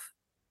enough.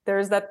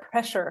 There's that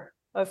pressure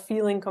of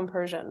feeling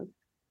compersion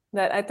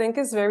that I think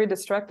is very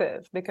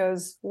destructive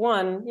because,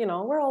 one,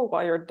 we're all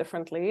wired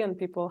differently and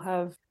people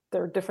have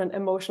their different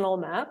emotional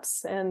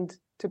maps, and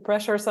to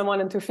pressure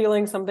someone into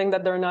feeling something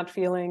that they're not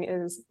feeling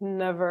is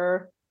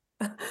never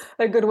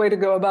a good way to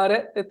go about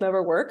it. It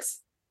never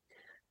works.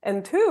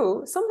 And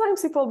two,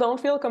 sometimes people don't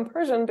feel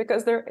compersion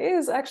because there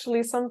is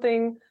actually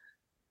something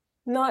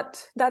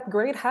not that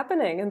great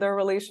happening in their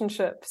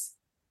relationships.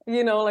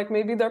 Like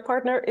maybe their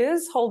partner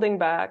is holding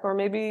back, or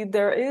maybe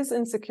there is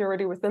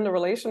insecurity within the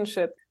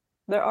relationship.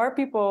 There are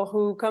people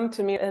who come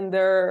to me and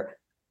they're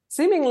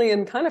seemingly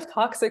in kind of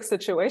toxic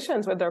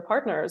situations with their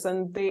partners.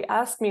 And they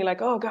ask me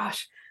like, oh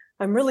gosh,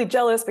 I'm really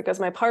jealous because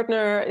my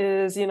partner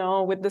is,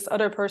 with this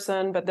other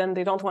person, but then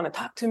they don't want to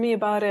talk to me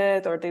about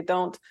it, or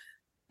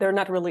they're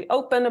not really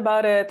open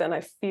about it. And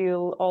I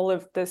feel all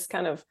of this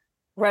kind of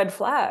red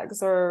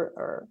flags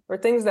or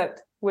things that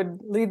would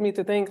lead me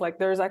to think like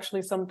there's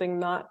actually something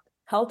not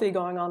healthy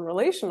going on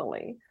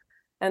relationally.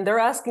 And they're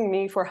asking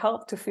me for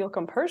help to feel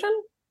compersion.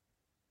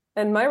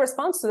 And my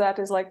response to that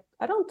is like,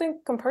 I don't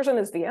think compersion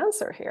is the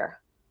answer here.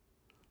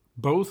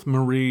 Both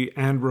Marie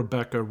and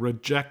Rebecca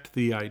reject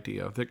the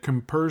idea that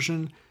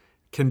compersion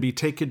can be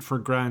taken for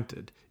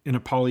granted in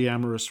a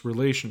polyamorous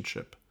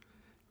relationship.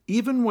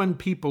 Even when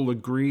people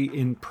agree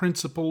in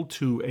principle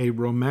to a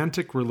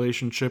romantic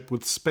relationship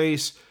with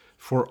space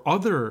for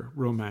other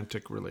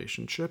romantic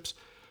relationships,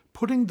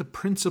 putting the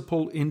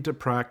principle into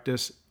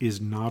practice is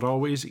not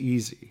always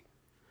easy.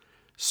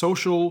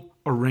 Social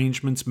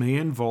arrangements may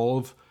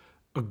involve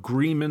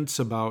agreements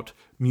about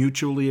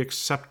mutually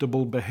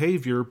acceptable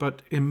behavior,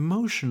 but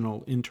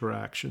emotional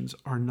interactions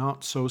are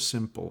not so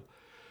simple.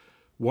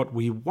 What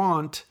we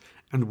want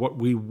and what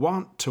we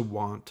want to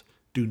want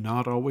do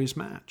not always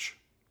match.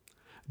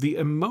 The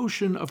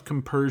emotion of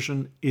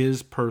compersion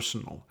is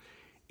personal.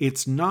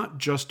 It's not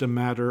just a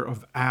matter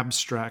of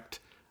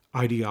abstract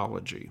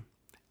ideology.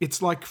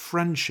 It's like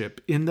friendship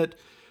in that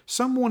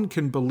someone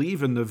can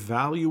believe in the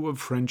value of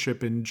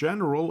friendship in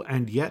general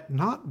and yet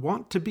not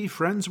want to be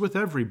friends with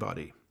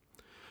everybody.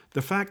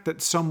 The fact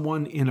that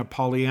someone in a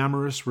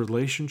polyamorous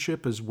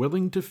relationship is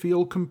willing to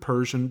feel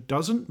compersion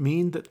doesn't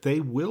mean that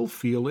they will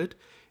feel it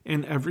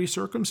in every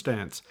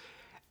circumstance,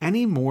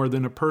 any more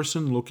than a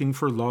person looking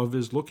for love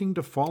is looking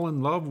to fall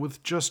in love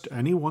with just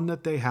anyone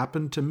that they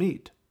happen to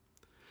meet.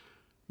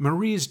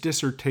 Marie's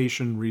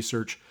dissertation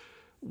research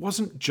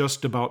wasn't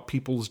just about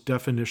people's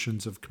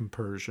definitions of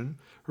compersion.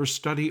 Her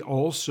study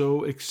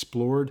also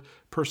explored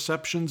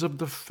perceptions of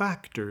the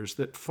factors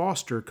that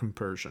foster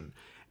compersion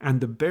and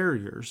the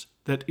barriers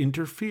that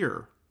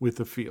interfere with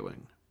the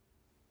feeling.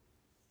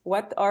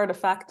 What are the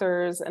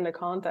factors in the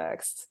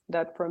context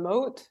that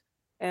promote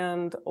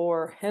and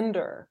or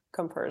hinder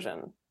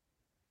compersion?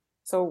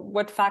 So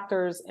what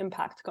factors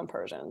impact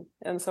compersion?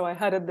 And so I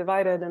had it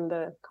divided in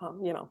the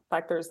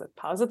factors that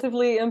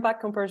positively impact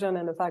compersion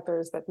and the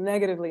factors that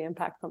negatively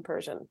impact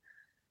compersion.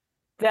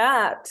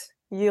 That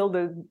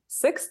yielded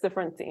 6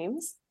 different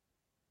themes.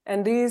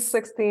 And these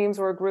 6 themes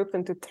were grouped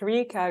into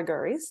 3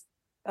 categories.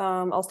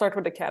 I'll start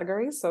with the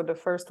categories. So the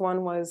first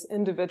one was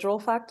individual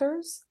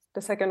factors.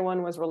 The second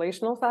one was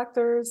relational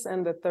factors.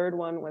 And the third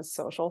one was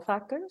social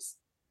factors.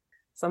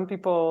 Some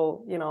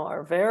people,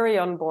 are very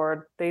on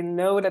board. They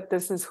know that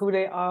this is who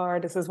they are.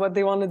 This is what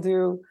they want to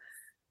do.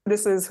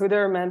 This is who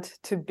they're meant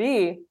to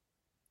be.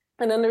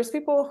 And then there's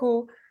people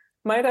who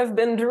might have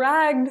been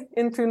dragged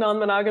into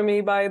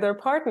non-monogamy by their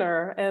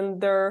partner,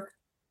 and they're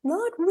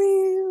not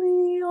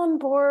really on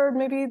board.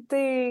 Maybe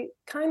they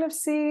kind of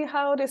see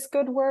how this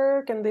could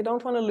work and they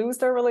don't want to lose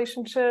their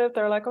relationship.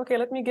 They're like, okay,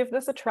 let me give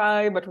this a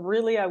try, but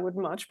really I would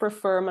much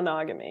prefer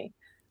monogamy.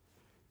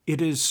 It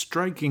is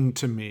striking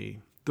to me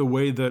the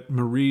way that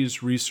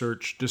Marie's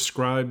research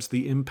describes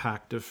the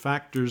impact of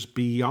factors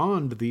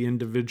beyond the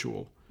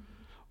individual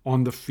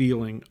on the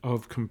feeling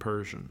of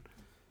compersion.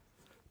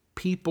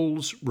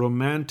 People's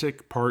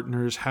romantic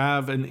partners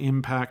have an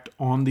impact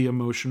on the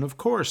emotion, of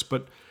course,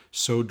 but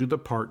so do the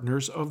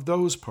partners of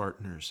those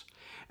partners.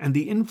 And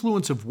the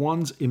influence of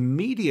one's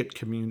immediate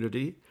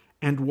community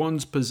and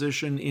one's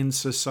position in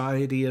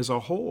society as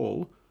a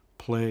whole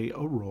play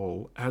a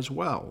role as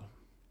well.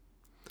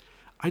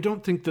 I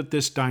don't think that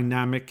this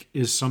dynamic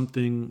is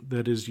something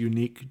that is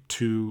unique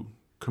to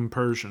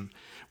compersion.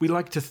 We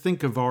like to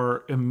think of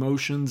our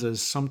emotions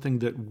as something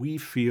that we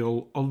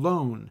feel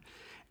alone,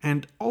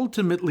 and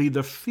ultimately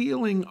the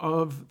feeling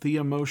of the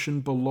emotion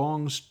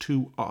belongs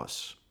to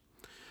us.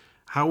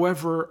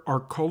 However, our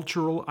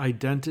cultural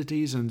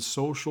identities and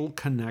social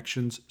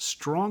connections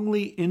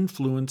strongly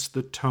influence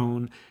the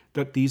tone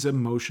that these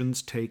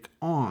emotions take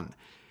on,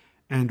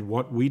 and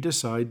what we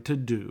decide to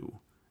do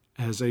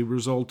as a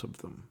result of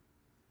them.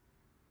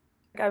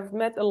 I've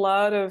met a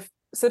lot of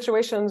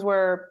situations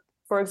where,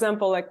 for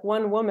example, like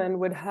one woman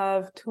would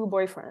have two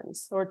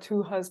boyfriends or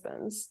two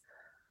husbands.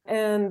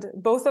 And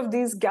both of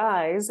these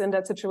guys in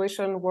that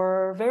situation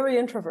were very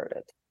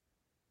introverted.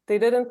 They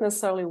didn't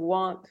necessarily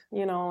want,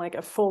 like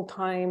a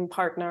full-time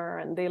partner,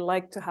 and they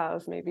like to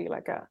have maybe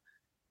like a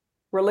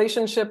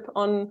relationship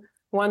on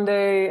one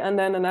day and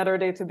then another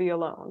day to be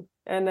alone.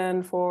 And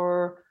then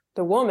for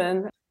the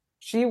woman,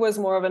 she was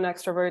more of an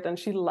extrovert and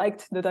she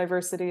liked the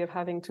diversity of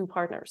having two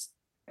partners.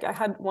 I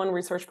had one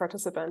research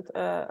participant,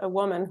 a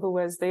woman who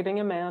was dating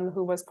a man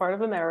who was part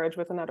of a marriage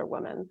with another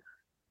woman.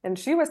 And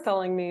she was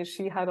telling me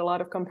she had a lot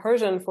of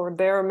compersion for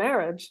their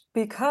marriage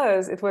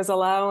because it was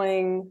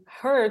allowing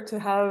her to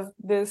have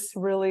this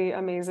really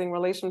amazing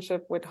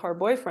relationship with her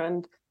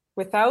boyfriend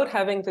without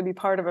having to be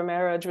part of a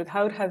marriage,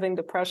 without having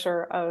the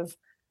pressure of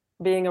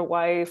being a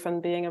wife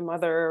and being a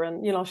mother.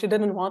 And, she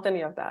didn't want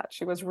any of that.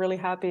 She was really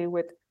happy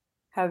with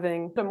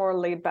having a more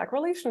laid back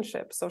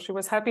relationship. So she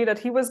was happy that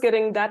he was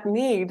getting that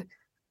need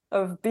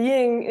of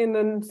being in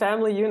a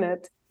family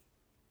unit.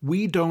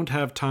 We don't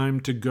have time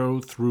to go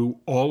through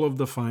all of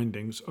the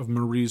findings of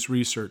Marie's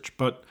research,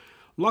 but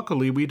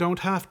luckily we don't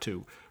have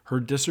to. Her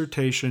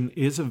dissertation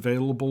is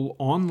available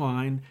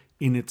online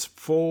in its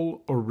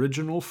full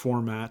original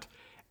format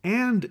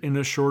and in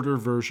a shorter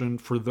version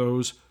for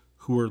those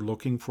who are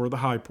looking for the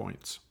high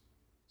points.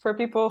 For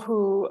people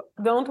who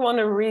don't want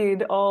to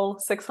read all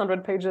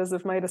 600 pages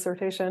of my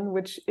dissertation,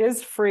 which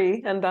is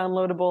free and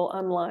downloadable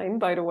online,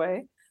 by the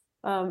way,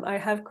 I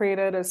have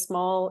created a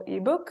small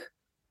ebook,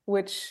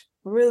 which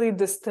really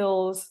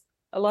distills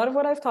a lot of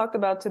what I've talked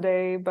about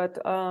today, but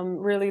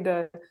really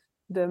the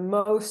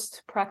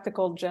most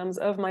practical gems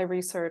of my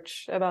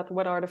research about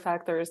what are the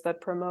factors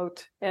that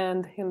promote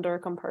and hinder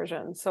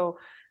compersion. So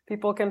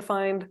people can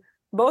find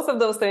both of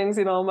those things,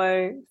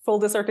 my full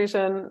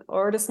dissertation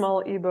or the small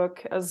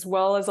ebook, as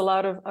well as a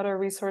lot of other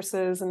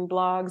resources and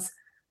blogs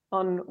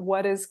on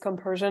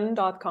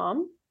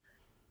whatiscompersion.com.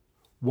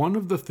 One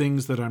of the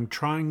things that I'm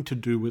trying to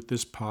do with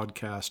this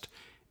podcast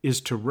is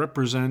to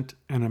represent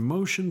an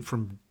emotion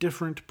from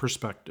different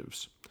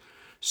perspectives.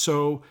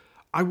 So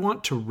I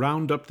want to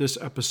round up this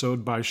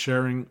episode by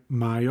sharing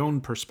my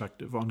own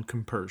perspective on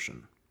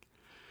compersion.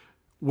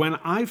 When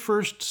I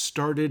first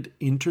started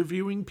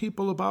interviewing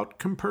people about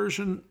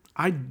compersion,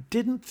 I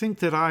didn't think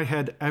that I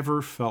had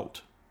ever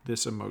felt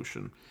this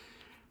emotion.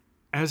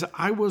 As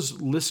I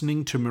was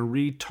listening to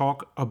Marie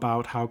talk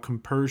about how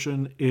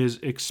compersion is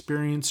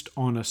experienced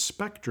on a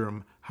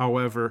spectrum,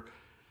 however,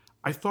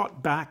 I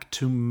thought back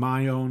to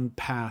my own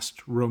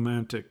past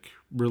romantic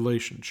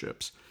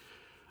relationships.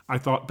 I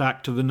thought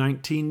back to the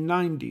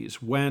 1990s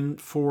when,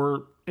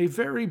 for a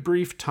very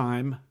brief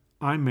time,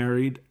 I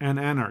married an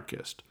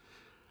anarchist.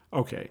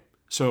 Okay,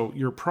 so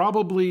you're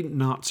probably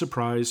not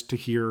surprised to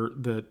hear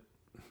that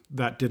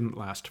that didn't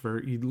last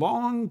very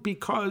long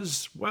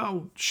because,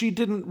 well, she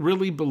didn't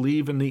really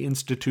believe in the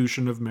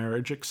institution of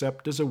marriage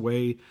except as a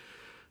way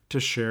to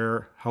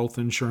share health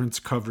insurance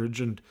coverage.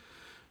 And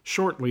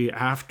shortly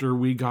after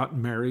we got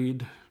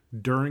married,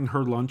 during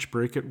her lunch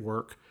break at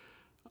work,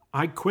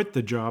 I quit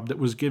the job that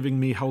was giving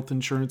me health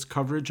insurance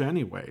coverage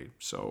anyway.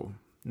 So,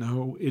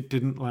 no, it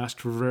didn't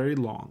last for very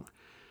long.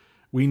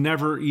 We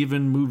never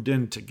even moved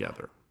in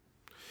together.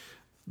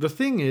 The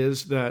thing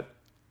is that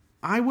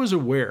I was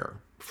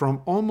aware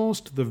from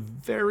almost the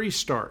very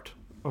start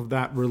of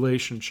that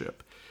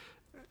relationship,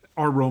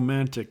 our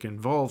romantic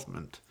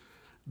involvement,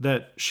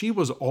 that she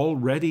was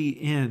already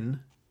in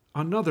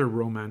another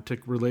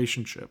romantic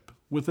relationship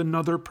with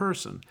another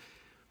person.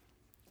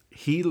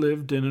 He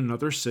lived in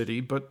another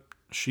city, but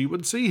she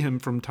would see him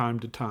from time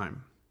to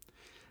time.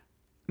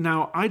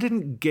 Now, I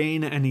didn't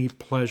gain any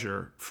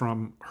pleasure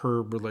from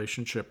her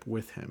relationship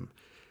with him.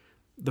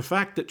 The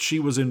fact that she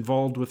was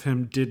involved with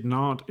him did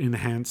not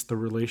enhance the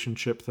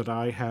relationship that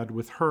I had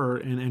with her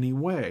in any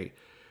way.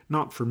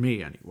 Not for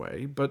me,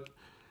 anyway. But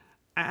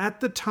at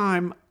the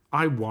time,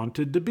 I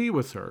wanted to be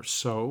with her.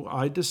 So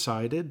I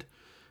decided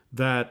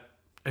that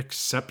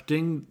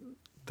accepting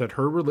that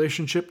her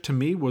relationship to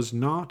me was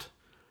not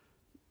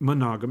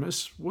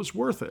monogamous was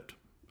worth it.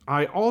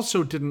 I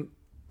also didn't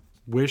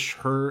wish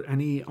her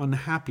any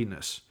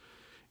unhappiness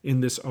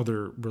in this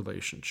other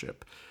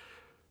relationship.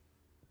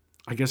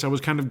 I guess I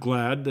was kind of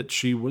glad that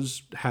she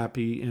was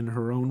happy in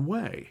her own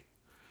way.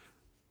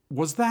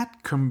 Was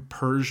that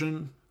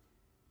compersion?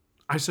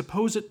 I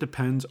suppose it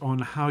depends on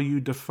how you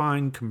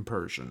define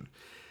compersion.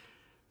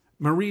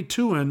 Marie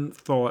Tuin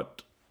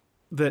thought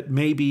that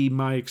maybe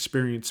my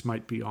experience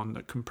might be on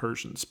the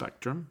compersion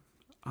spectrum.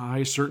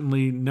 I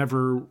certainly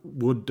never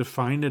would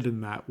define it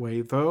in that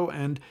way, though,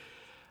 and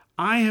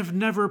I have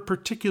never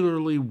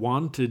particularly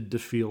wanted to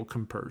feel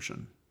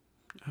compersion.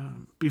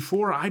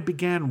 Before I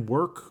began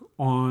work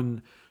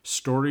on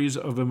stories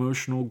of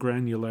emotional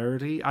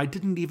granularity, I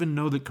didn't even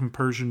know that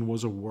compersion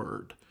was a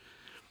word.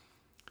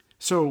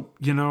 So,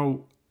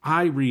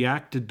 I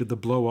reacted to the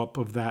blow-up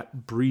of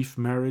that brief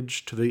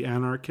marriage to the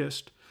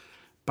anarchist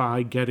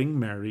by getting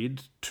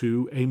married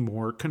to a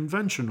more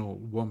conventional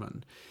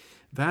woman.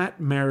 That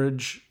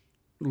marriage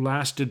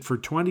lasted for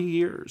 20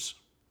 years,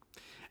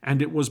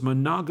 and it was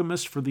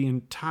monogamous for the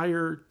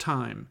entire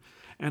time.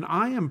 And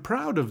I am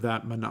proud of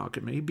that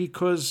monogamy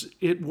because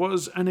it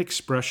was an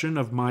expression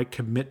of my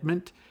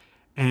commitment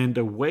and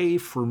a way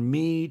for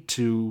me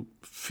to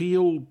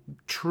feel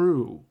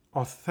true,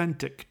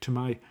 authentic to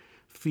my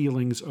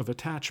feelings of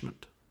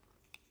attachment.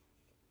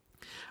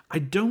 I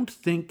don't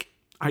think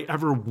I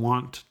ever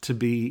want to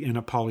be in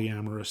a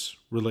polyamorous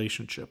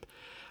relationship.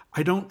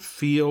 I don't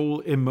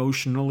feel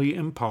emotionally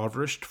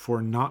impoverished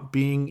for not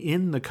being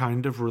in the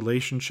kind of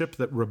relationship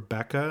that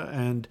Rebecca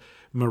and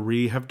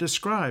Marie have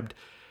described.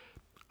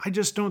 I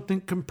just don't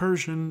think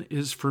compersion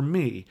is for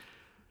me.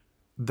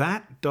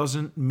 That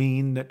doesn't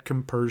mean that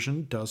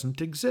compersion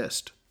doesn't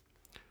exist.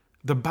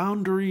 The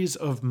boundaries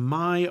of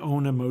my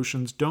own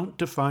emotions don't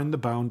define the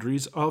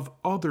boundaries of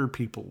other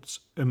people's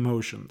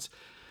emotions.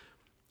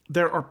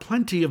 There are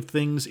plenty of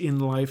things in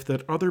life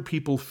that other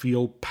people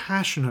feel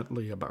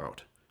passionately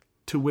about,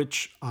 to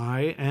which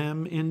I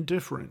am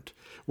indifferent.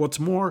 What's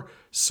more,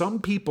 some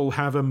people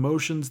have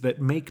emotions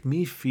that make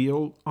me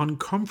feel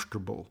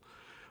uncomfortable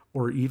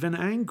or even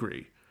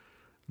angry.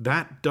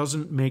 That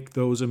doesn't make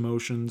those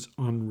emotions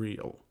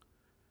unreal.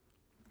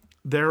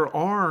 There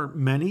are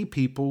many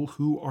people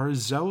who are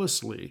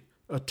zealously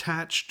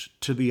attached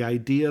to the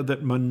idea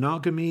that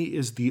monogamy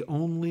is the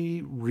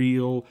only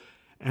real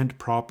and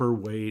proper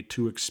way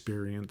to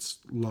experience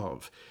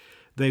love.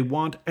 They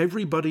want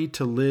everybody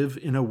to live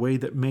in a way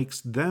that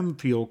makes them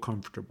feel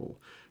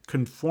comfortable,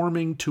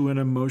 conforming to an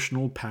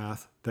emotional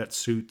path that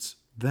suits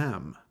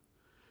them.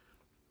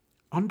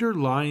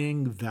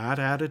 Underlying that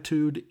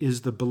attitude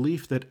is the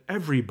belief that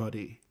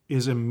everybody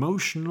is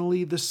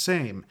emotionally the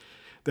same,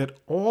 that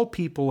all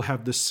people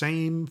have the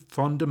same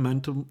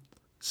fundamental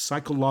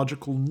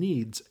psychological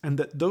needs, and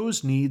that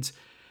those needs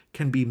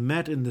can be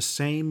met in the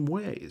same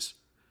ways.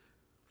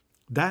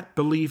 That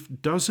belief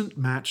doesn't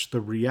match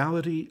the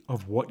reality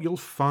of what you'll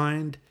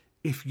find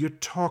if you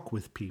talk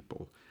with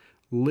people,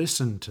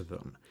 listen to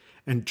them,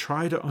 and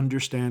try to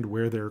understand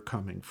where they're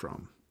coming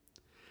from.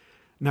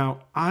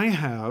 Now, I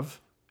have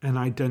an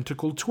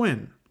identical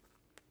twin.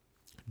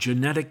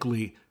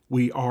 Genetically,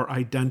 we are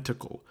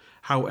identical.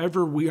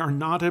 However, we are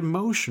not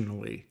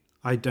emotionally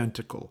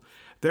identical.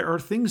 There are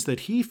things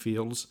that he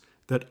feels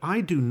that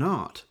I do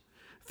not,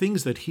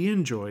 things that he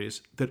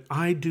enjoys that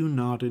I do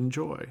not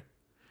enjoy.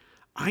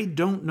 I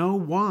don't know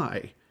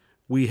why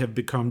we have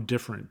become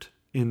different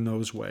in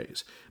those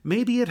ways.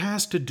 Maybe it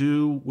has to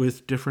do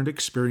with different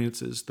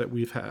experiences that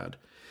we've had.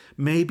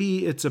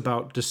 Maybe it's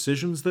about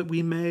decisions that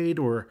we made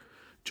or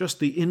just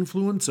the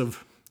influence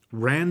of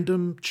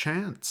random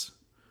chance.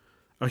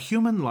 A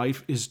human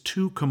life is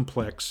too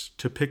complex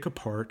to pick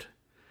apart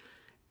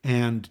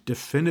and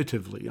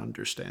definitively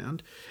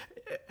understand,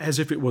 as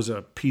if it was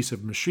a piece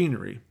of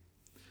machinery.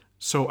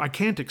 So I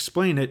can't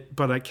explain it,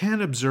 but I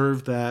can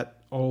observe that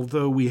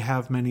although we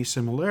have many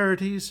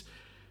similarities,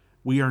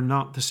 we are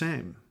not the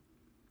same.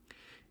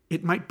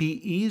 It might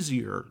be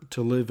easier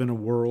to live in a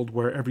world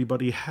where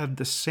everybody had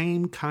the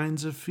same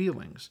kinds of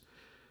feelings.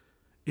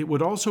 It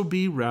would also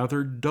be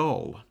rather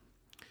dull.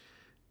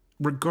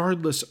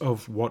 Regardless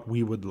of what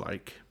we would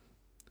like,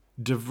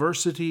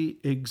 diversity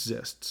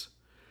exists.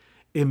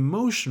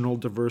 Emotional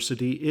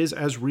diversity is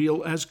as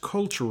real as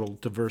cultural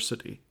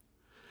diversity.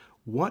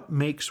 What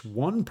makes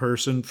one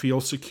person feel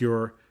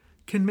secure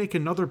can make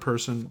another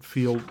person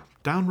feel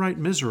downright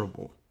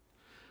miserable.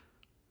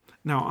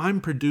 Now, I'm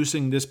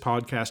producing this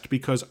podcast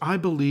because I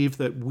believe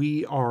that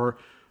we are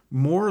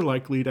more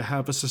likely to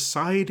have a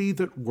society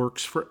that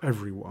works for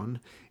everyone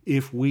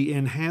if we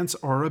enhance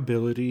our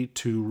ability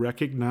to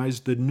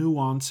recognize the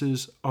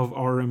nuances of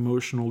our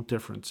emotional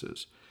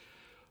differences.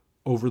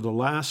 Over the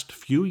last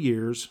few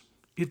years,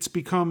 it's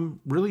become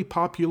really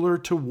popular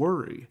to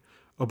worry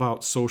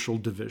about social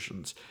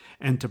divisions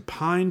and to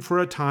pine for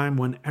a time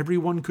when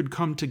everyone could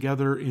come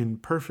together in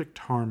perfect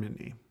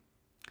harmony.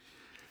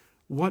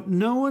 What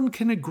no one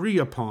can agree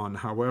upon,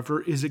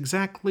 however, is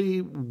exactly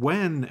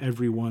when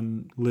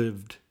everyone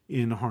lived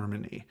in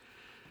harmony.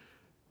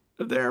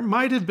 There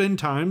might have been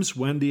times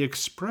when the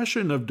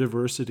expression of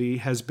diversity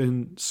has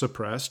been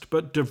suppressed,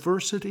 but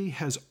diversity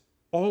has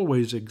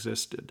always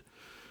existed.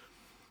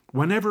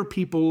 Whenever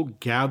people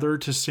gather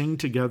to sing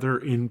together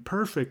in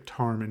perfect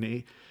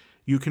harmony,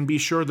 You can be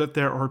sure that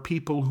there are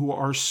people who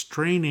are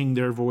straining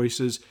their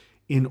voices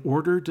in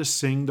order to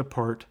sing the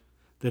part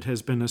that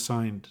has been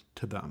assigned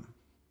to them.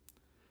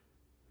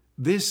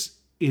 This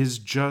is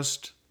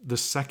just the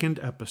second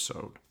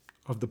episode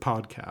of the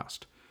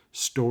podcast,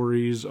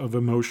 Stories of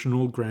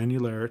Emotional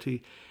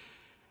Granularity,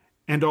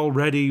 and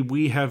already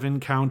we have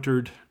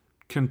encountered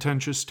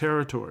contentious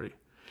territory.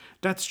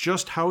 That's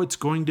just how it's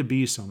going to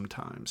be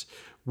sometimes.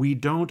 We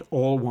don't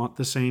all want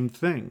the same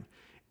thing.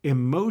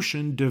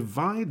 Emotion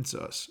divides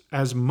us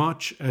as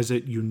much as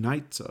it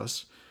unites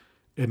us.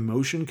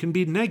 Emotion can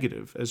be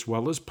negative as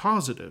well as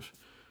positive.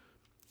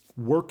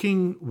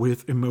 Working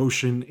with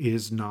emotion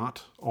is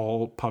not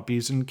all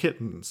puppies and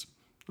kittens.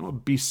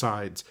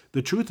 Besides,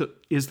 the truth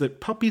is that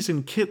puppies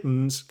and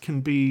kittens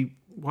can be,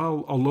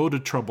 well, a load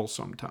of trouble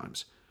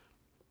sometimes.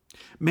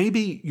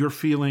 Maybe you're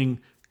feeling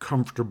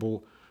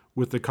comfortable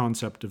with the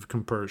concept of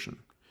compersion.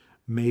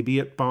 Maybe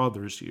it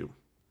bothers you.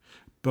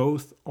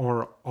 Both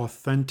are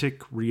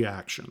authentic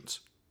reactions.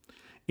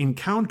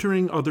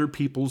 Encountering other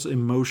people's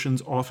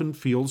emotions often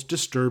feels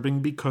disturbing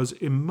because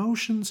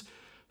emotions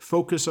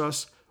focus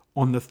us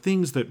on the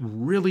things that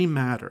really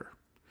matter,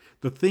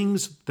 the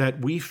things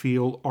that we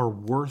feel are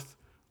worth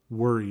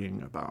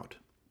worrying about.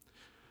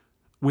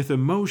 With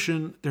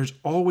emotion, there's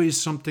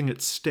always something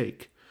at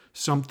stake,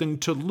 something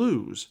to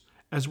lose,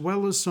 as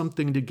well as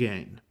something to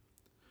gain.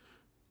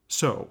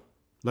 So,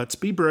 let's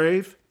be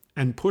brave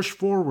and push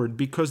forward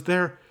because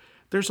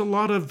there's a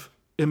lot of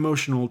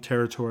emotional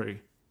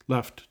territory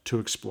left to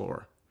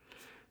explore.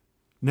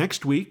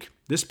 Next week,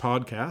 this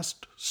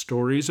podcast,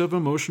 Stories of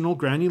Emotional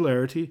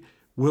Granularity,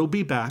 will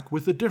be back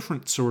with a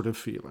different sort of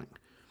feeling.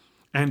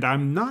 And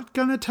I'm not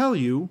going to tell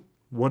you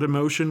what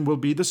emotion will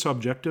be the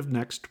subject of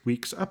next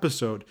week's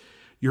episode.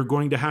 You're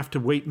going to have to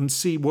wait and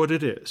see what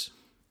it is.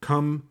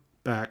 Come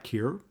back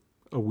here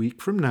a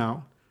week from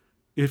now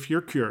if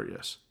you're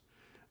curious.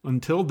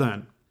 Until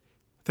then,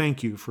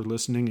 thank you for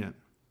listening in.